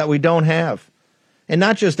dollars that we don't have. And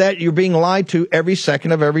not just that, you're being lied to every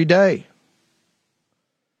second of every day.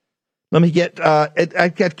 Let me get, I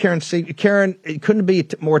got Karen. Karen, it couldn't be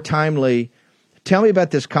more timely. Tell me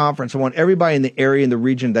about this conference. I want everybody in the area and the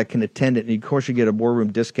region that can attend it. And of course, you get a war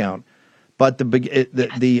room discount. But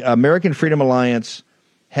the American Freedom Alliance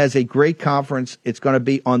has a great conference. It's going to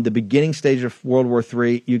be on the beginning stage of World War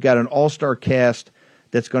III. You got an all-star cast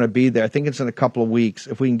that's going to be there. I think it's in a couple of weeks.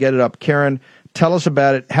 If we can get it up. Karen, tell us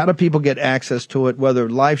about it. How do people get access to it, whether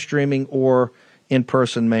live streaming or in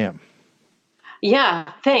person, ma'am?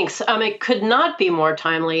 Yeah, thanks. It could not be more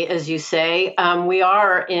timely, as you say. We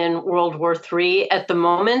are in World War III at the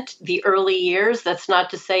moment, the early years. That's not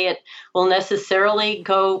to say it will necessarily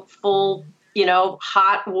go full,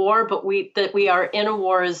 hot war, but we are in a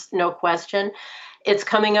war is no question. It's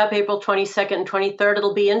coming up April 22nd and 23rd.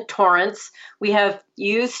 It'll be in Torrance. We have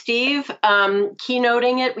you, Steve,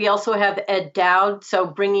 keynoting it. We also have Ed Dowd, so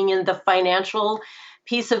bringing in the financial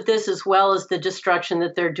piece of this, as well as the destruction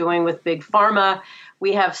that they're doing with Big Pharma.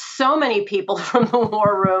 We have so many people from the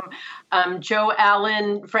war room. Joe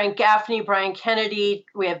Allen, Frank Gaffney, Brian Kennedy.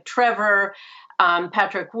 We have Trevor,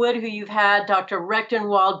 Patrick Wood, who you've had, Dr.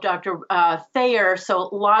 Rechtenwald, Dr. Thayer. So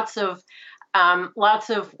lots of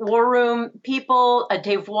war room people,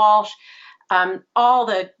 Dave Walsh. All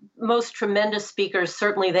the most tremendous speakers,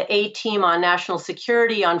 certainly the A-team on national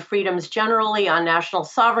security, on freedoms generally, on national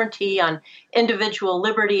sovereignty, on individual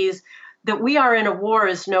liberties. that we are in a war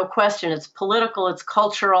is no question. It's political, it's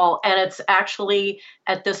cultural, and it's actually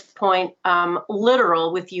at this point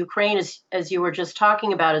literal with Ukraine, as you were just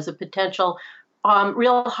talking about, as a potential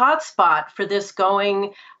real hotspot for this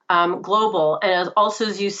going global. And also,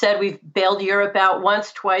 as you said, we've bailed Europe out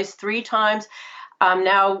once, twice, 3 times.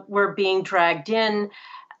 Now we're being dragged in.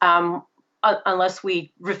 Unless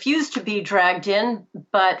we refuse to be dragged in,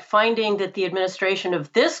 but finding that the administration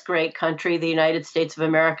of this great country, the United States of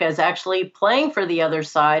America, is actually playing for the other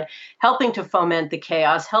side, helping to foment the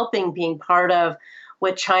chaos, helping being part of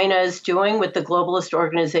what China is doing, what the globalist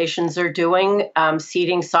organizations are doing,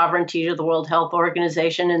 ceding sovereignty to the World Health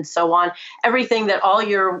Organization and so on. Everything that all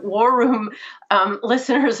your War Room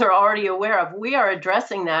listeners are already aware of. We are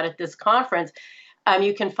addressing that at this conference.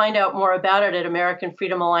 You can find out more about it at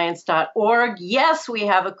AmericanFreedomAlliance.org. Yes, we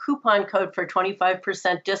have a coupon code for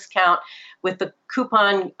 25% discount with the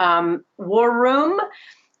coupon War Room.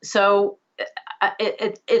 So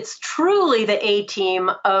it's truly the A-team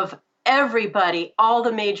of everybody, all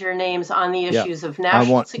the major names on the issues of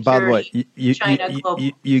national security. By the way, China,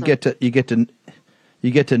 global. You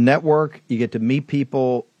get to network. You get to meet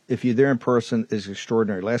people. If you're there in person, it's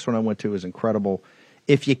extraordinary. Last one I went to was incredible.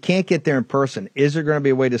 If you can't get there in person, is there going to be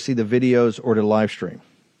a way to see the videos or to live stream?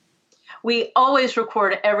 We always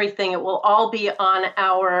record everything. It will all be on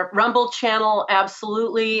our Rumble channel.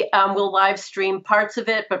 Absolutely. We'll live stream parts of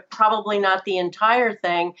it, but probably not the entire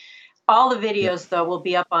thing. All the videos, though, will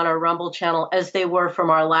be up on our Rumble channel as they were from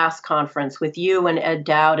our last conference with you and Ed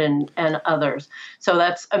Dowd and others. So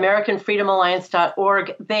that's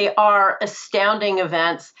AmericanFreedomAlliance.org. They are astounding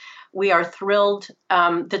events. We are thrilled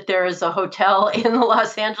that there is a hotel in the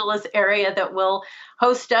Los Angeles area that will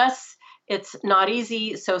host us. It's not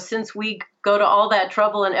easy. So since we go to all that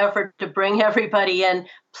trouble and effort to bring everybody in,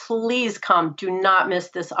 please come. Do not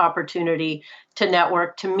miss this opportunity to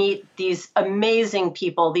network, to meet these amazing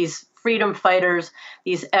people, these freedom fighters,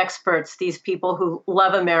 these experts, these people who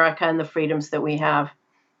love America and the freedoms that we have.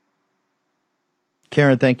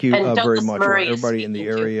 Karen, thank you very much. Everybody in the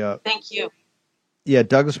area. Thank you. Yeah,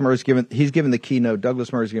 Douglas Murray's given the keynote.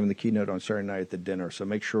 Douglas Murray's giving the keynote on Saturday night at the dinner. So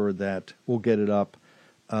make sure that we'll get it up.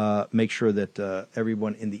 Make sure that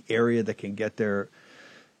everyone in the area that can get there.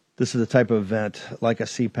 This is the type of event like a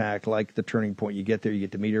CPAC, like the Turning Point. You get there, you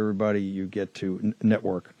get to meet everybody, you get to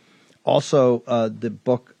network. Also, the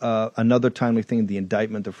book, another timely thing, The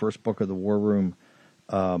Indictment, the first book of the War Room,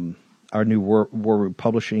 our new War Room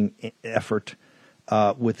publishing effort.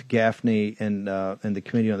 With Gaffney and the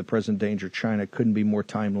Committee on the Present Danger of China couldn't be more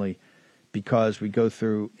timely because we go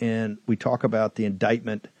through and we talk about the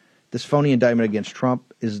indictment. This phony indictment against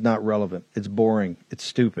Trump is not relevant. It's boring. It's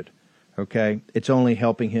stupid. Okay, it's only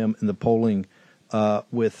helping him in the polling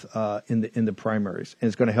in the primaries, and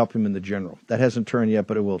it's going to help him in the general. That hasn't turned yet,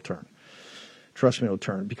 but it will turn. Trust me, it'll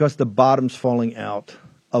turn because the bottom's falling out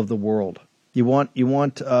of the world. You want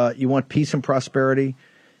peace and prosperity.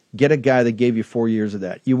 Get a guy that gave you 4 years of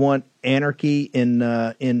that. You want anarchy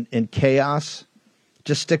in chaos?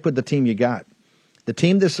 Just stick with the team you got. The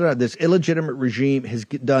team this illegitimate regime has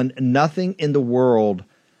done nothing in the world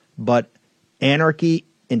but anarchy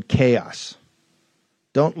and chaos.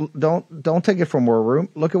 Don't take it from War Room.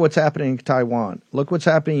 Look at what's happening in Taiwan. Look what's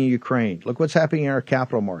happening in Ukraine. Look what's happening in our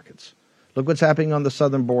capital markets. Look what's happening on the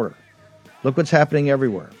southern border. Look what's happening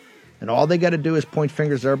everywhere. And all they got to do is point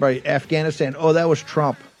fingers at everybody. Afghanistan, oh, that was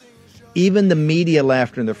Trump. Even the media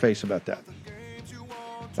laughed in their face about that.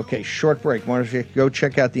 Okay, short break. Why don't you go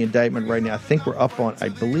check out The Indictment right now? I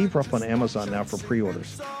believe we're up on Amazon now for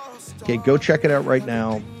pre-orders. Okay, go check it out right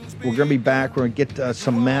now. We're going to be back. We're going to get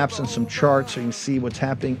some maps and some charts so you can see what's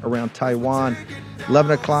happening around Taiwan.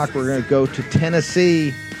 11 o'clock, we're going to go to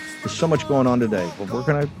Tennessee. There's so much going on today, but we're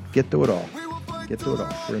going to get through it all.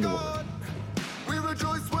 We're in the world. We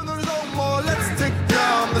rejoice when there's no more. Let's take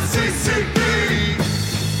down the CCP.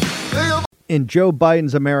 In Joe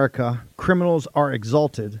Biden's America, criminals are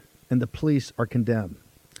exalted and the police are condemned.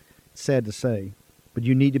 It's sad to say, but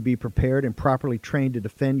you need to be prepared and properly trained to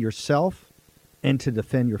defend yourself and to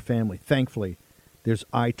defend your family. Thankfully, there's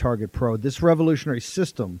iTarget Pro. This revolutionary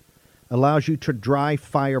system allows you to dry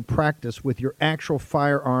fire practice with your actual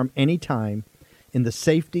firearm anytime in the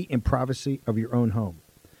safety and privacy of your own home.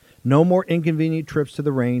 No more inconvenient trips to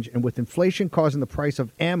the range, and with inflation causing the price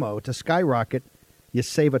of ammo to skyrocket, you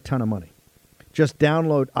save a ton of money. Just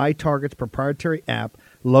download iTarget's proprietary app,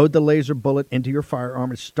 load the laser bullet into your firearm,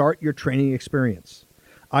 and start your training experience.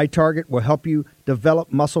 iTarget will help you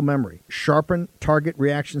develop muscle memory, sharpen target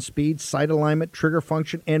reaction speed, sight alignment, trigger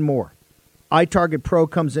function, and more. iTarget Pro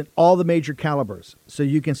comes in all the major calibers, so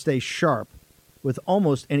you can stay sharp with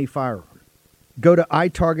almost any firearm. Go to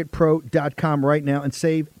itargetpro.com right now and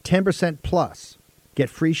save 10% plus. Get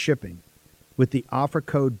free shipping with the offer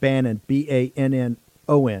code BANNON, BANNON,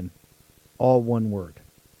 all one word.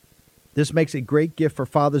 This makes a great gift for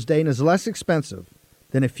Father's Day and is less expensive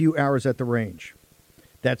than a few hours at the range.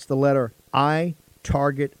 That's the letter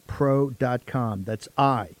itargetpro.com. That's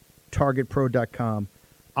itargetpro.com.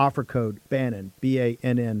 Offer code BANNON,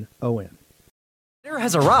 BANNON. Getter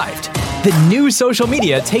has arrived. The new social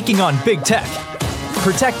media taking on big tech,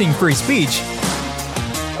 protecting free speech,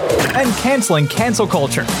 and canceling cancel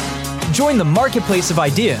culture. Join the marketplace of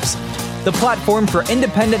ideas. The platform for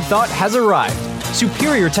independent thought has arrived.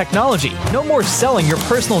 Superior technology. No more selling your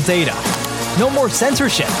personal data. No more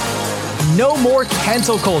censorship. No more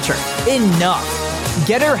cancel culture. Enough.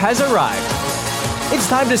 Getter has arrived. It's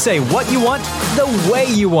time to say what you want, the way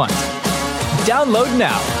you want. Download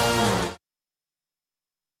now.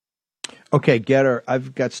 Okay, Getter,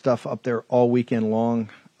 I've got stuff up there all weekend long.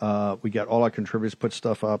 We got all our contributors put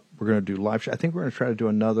stuff up. We're going to do live show. I think we're going to try to do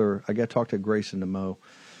another. I got to talk to Grace and Mo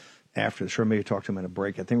after the show. Maybe talk to him in a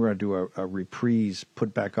break. I think we're going to do a reprise,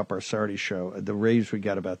 put back up our Saturday show. The raves we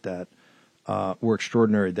got about that were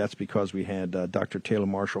extraordinary. That's because we had Dr. Taylor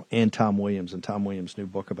Marshall and Tom Williams, and Tom Williams' new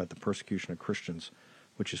book about the persecution of Christians,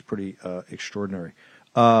 which is pretty extraordinary.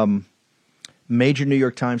 Major New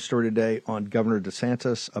York Times story today on Governor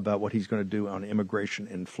DeSantis about what he's going to do on immigration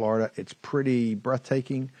in Florida. It's pretty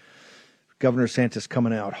breathtaking. Governor DeSantis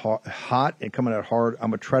coming out hot and coming out hard.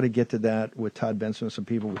 I'm going to try to get to that with Todd Benson and some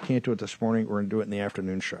people. We can't do it this morning. We're going to do it in the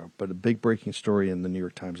afternoon show. But a big breaking story in the New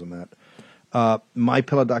York Times on that.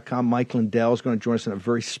 MyPillow.com, Mike Lindell is going to join us in a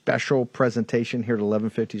very special presentation here at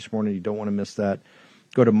 11:50 this morning. You don't want to miss that.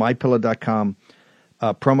 Go to MyPillow.com.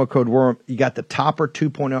 Promo code WORM. You got the Topper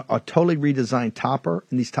 2.0, a totally redesigned topper,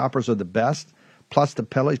 and these toppers are the best. Plus the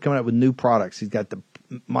pillow. He's coming out with new products. He's got the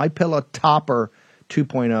MyPillow Topper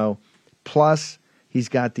 2.0, plus he's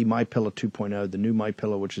got the MyPillow 2.0, the new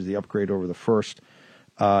MyPillow, which is the upgrade over the first.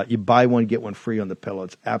 You buy one, get one free on the pillow.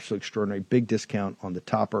 It's absolutely extraordinary. Big discount on the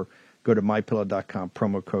topper. Go to MyPillow.com,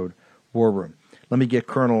 promo code WARROOM. Let me get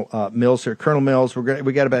Colonel Mills here. Colonel Mills,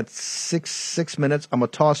 we got about six minutes. I'm going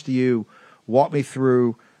to toss to you. Walk me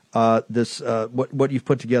through this. What you've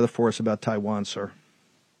put together for us about Taiwan, sir.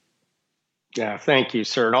 Yeah, thank you,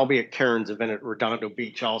 sir. And I'll be at Karen's event at Redondo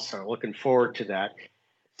Beach also. Looking forward to that.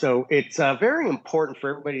 So it's very important for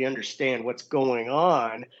everybody to understand what's going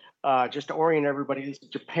on. Just to orient everybody, this is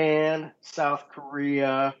Japan, South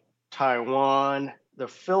Korea, Taiwan, the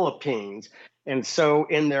Philippines. And so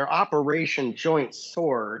in their Operation Joint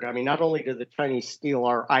Sword, I mean, not only do the Chinese steal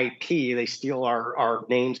our IP, they steal our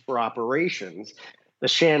names for operations. The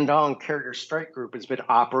Shandong Carrier Strike Group has been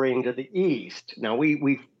operating to the east. Now,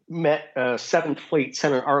 we've met 7th Fleet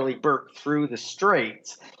Senator Arleigh Burke through the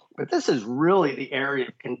Straits, but this is really the area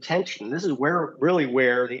of contention. This is where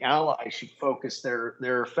the Allies should focus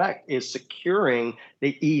their effect, is securing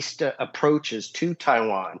the east approaches to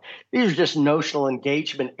Taiwan. These are just notional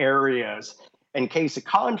engagement areas. In case of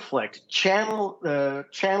conflict, channel the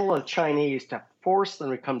Chinese to force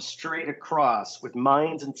them to come straight across with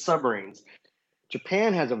mines and submarines.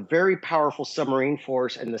 Japan has a very powerful submarine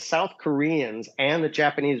force, and the South Koreans and the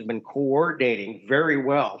Japanese have been coordinating very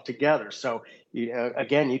well together. So,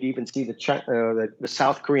 again, you'd even see the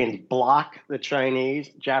South Koreans block the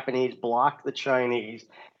Chinese, Japanese block the Chinese.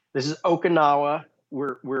 This is Okinawa.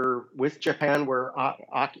 We're with Japan. We're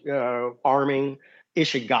arming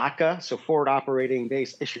Ishigaki, so forward operating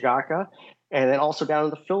base Ishigaki, and then also down in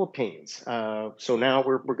the Philippines. So now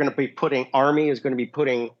we're going to be putting, Army is going to be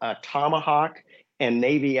putting Tomahawk and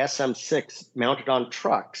Navy SM-6 mounted on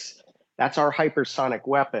trucks. That's our hypersonic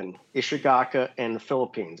weapon, Ishigaki and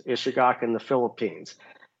the Philippines.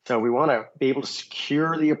 So we want to be able to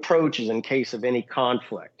secure the approaches in case of any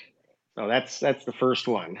conflict. So that's the first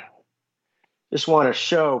one. Just want to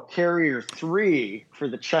show Carrier 3 for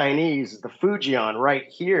the Chinese, the Fujian right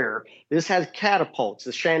here. This has catapults.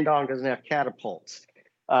 The Shandong doesn't have catapults.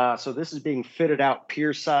 So this is being fitted out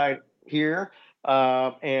pier side here.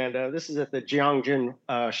 And this is at the Jiangxin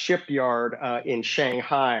shipyard in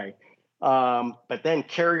Shanghai. But then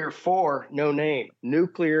Carrier 4, no name,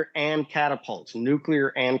 nuclear and catapults.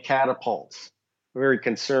 Very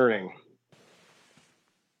concerning.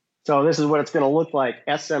 So this is what it's going to look like.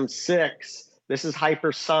 SM-6. This is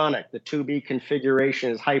hypersonic. The 2B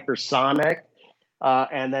configuration is hypersonic.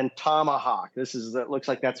 And then Tomahawk. Looks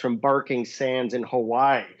like that's from Barking Sands in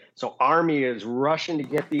Hawaii. So Army is rushing to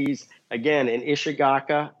get these, again, in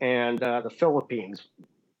Ishigaki and the Philippines.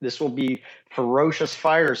 This will be ferocious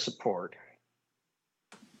fire support.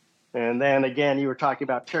 And then again, you were talking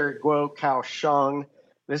about Terry Guo, Kaohsiung.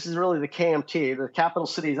 This is really the KMT. The capital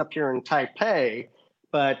city is up here in Taipei,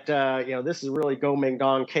 but this is really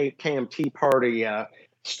Kuomintang KMT party.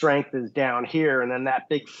 Strength is down here, and then that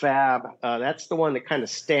big fab. That's the one that kind of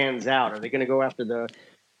stands out. Are they going to go after the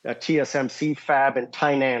TSMC fab in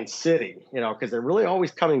Tainan City? Because they're really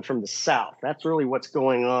always coming from the south. That's really what's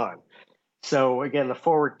going on. So again, the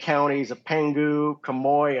forward counties of Penghu,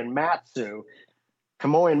 Quemoy, and Matsu.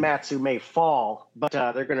 Quemoy and Matsu may fall, but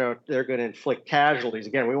they're gonna inflict casualties.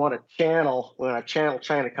 Again, we want to channel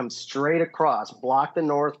China to come straight across, block the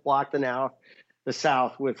north, block the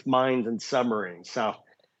south with mines and submarines. So,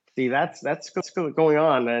 see, that's what's going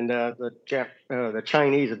on, and the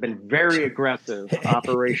Chinese have been very aggressive.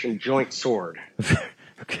 Operation Joint Sword.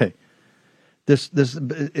 Okay, this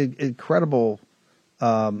incredible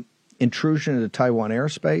intrusion into Taiwan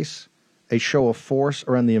airspace. A show of force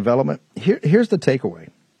around the envelopment. Here's the takeaway.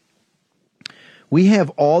 We have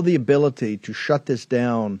all the ability to shut this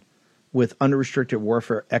down with unrestricted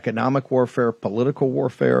warfare, economic warfare, political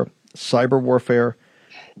warfare, cyber warfare.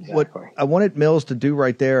 Exactly. What I wanted Mills to do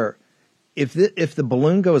right there, if the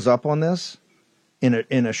balloon goes up on this in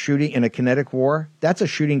a kinetic war, that's a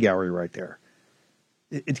shooting gallery right there.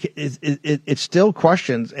 It still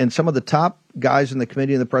questions, and some of the top guys in the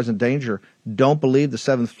Committee on the Present Danger don't believe the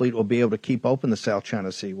 7th Fleet will be able to keep open the South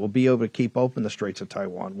China Sea, will be able to keep open the Straits of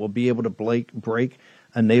Taiwan, will be able to break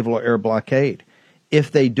a naval or air blockade.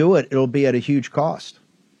 If they do it, it'll be at a huge cost.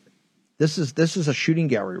 This is a shooting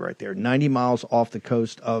gallery right there, 90 miles off the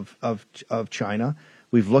coast of China.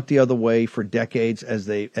 We've looked the other way for decades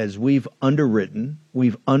as we've underwritten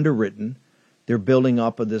their building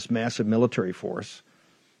up of this massive military force.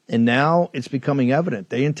 And now it's becoming evident.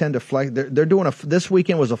 They intend to flex. They're doing this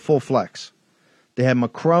weekend was a full flex. They had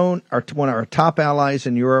Macron, one of our top allies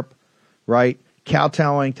in Europe, right,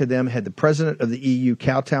 kowtowing to them. Had the president of the EU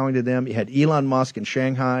kowtowing to them. You had Elon Musk in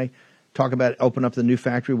Shanghai talk about open up the new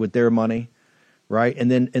factory with their money, right?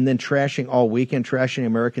 And then trashing all weekend, trashing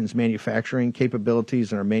Americans' manufacturing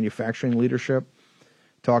capabilities and our manufacturing leadership,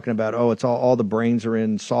 talking about it's all the brains are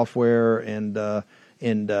in software and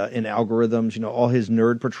in algorithms, all his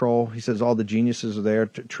nerd patrol. He says all the geniuses are there,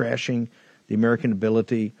 trashing the American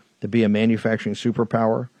ability to be a manufacturing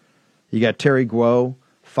superpower. You got Terry Guo,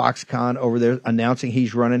 Foxconn over there announcing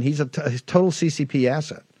he's running. He's a total CCP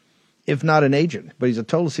asset, if not an agent, but he's a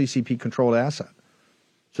total CCP controlled asset.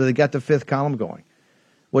 So they got the fifth column going.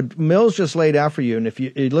 What Mills just laid out for you, and if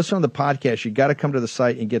you listen on the podcast, you got to come to the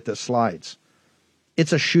site and get the slides.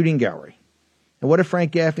 It's a shooting gallery. And what did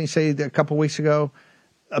Frank Gaffney say a couple weeks ago?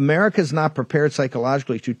 America's not prepared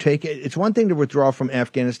psychologically to take it. It's one thing to withdraw from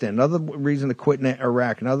Afghanistan, another reason to quit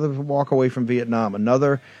Iraq, another to walk away from Vietnam,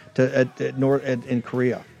 another in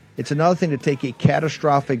Korea. It's another thing to take a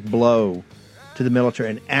catastrophic blow to the military,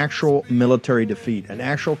 an actual military defeat, an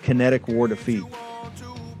actual kinetic war defeat.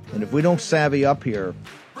 And if we don't savvy up here,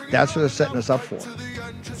 that's what they're setting us up for.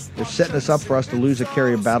 They're setting us up for us to lose a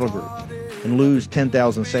carrier battle group and lose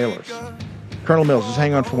 10,000 sailors. Colonel Mills, just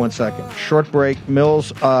hang on for 1 second. Short break.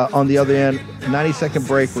 Mills on the other end. 90-second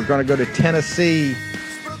break. We're going to go to Tennessee,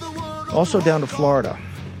 also down to Florida.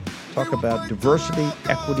 Talk about diversity,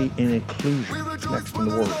 equity, and inclusion. Next in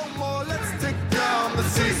the War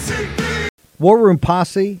Room. War Room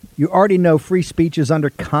Posse, you already know free speech is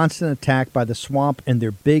under constant attack by the swamp and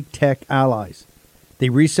their big tech allies. They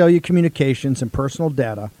resell your communications and personal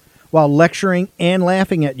data while lecturing and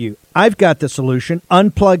laughing at you. I've got the solution.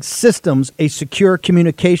 Unplugged Systems, a secure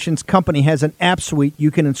communications company, has an app suite you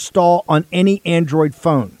can install on any Android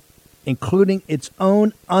phone, including its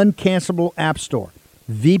own uncancelable app store,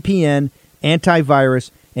 VPN, antivirus,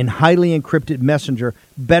 and highly encrypted messenger,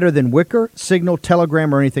 better than Wickr, Signal,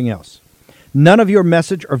 Telegram, or anything else. None of your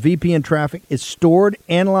message or VPN traffic is stored,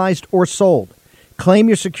 analyzed, or sold. Claim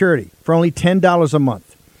your security for only $10 a month.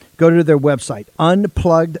 Go to their website,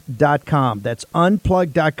 unplugged.com. That's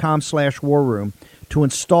unplugged.com/war room to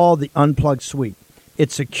install the Unplugged suite.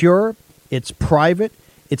 It's secure. It's private.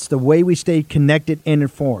 It's the way we stay connected and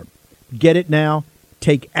informed. Get it now.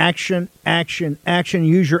 Take action, action, action.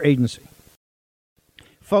 Use your agency.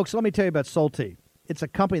 Folks, let me tell you about Solti. It's a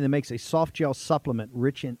company that makes a soft gel supplement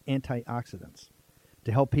rich in antioxidants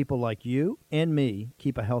to help people like you and me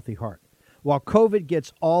keep a healthy heart. While COVID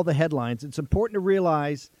gets all the headlines, it's important to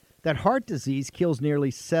realize that heart disease kills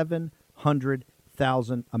nearly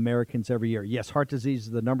 700,000 Americans every year. Yes, heart disease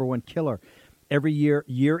is the number one killer every year,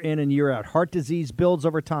 year in and year out. Heart disease builds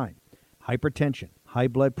over time. Hypertension, high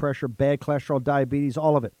blood pressure, bad cholesterol, diabetes,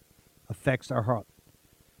 all of it affects our heart.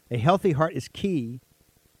 A healthy heart is key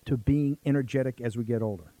to being energetic as we get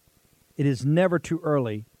older. It is never too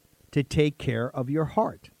early to take care of your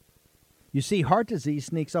heart. You see, heart disease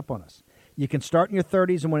sneaks up on us. You can start in your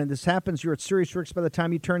 30s, and when this happens, you're at serious risk by the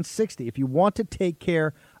time you turn 60. If you want to take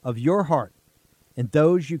care of your heart and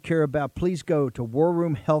those you care about, please go to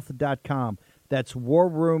warroomhealth.com. That's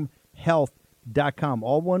warroomhealth.com.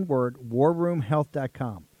 All one word,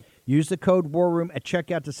 warroomhealth.com. Use the code WARROOM at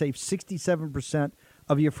checkout to save 67%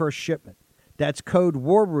 of your first shipment. That's code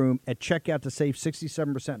WARROOM at checkout to save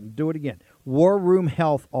 67%. And do it again. War Room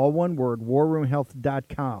Health, all one word,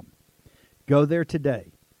 warroomhealth.com. Go there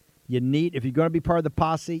today. If you're going to be part of the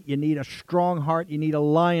posse, you need a strong heart. You need a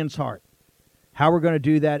lion's heart. How we're going to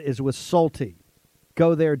do that is with Salty.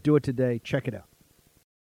 Go there, do it today. Check it out.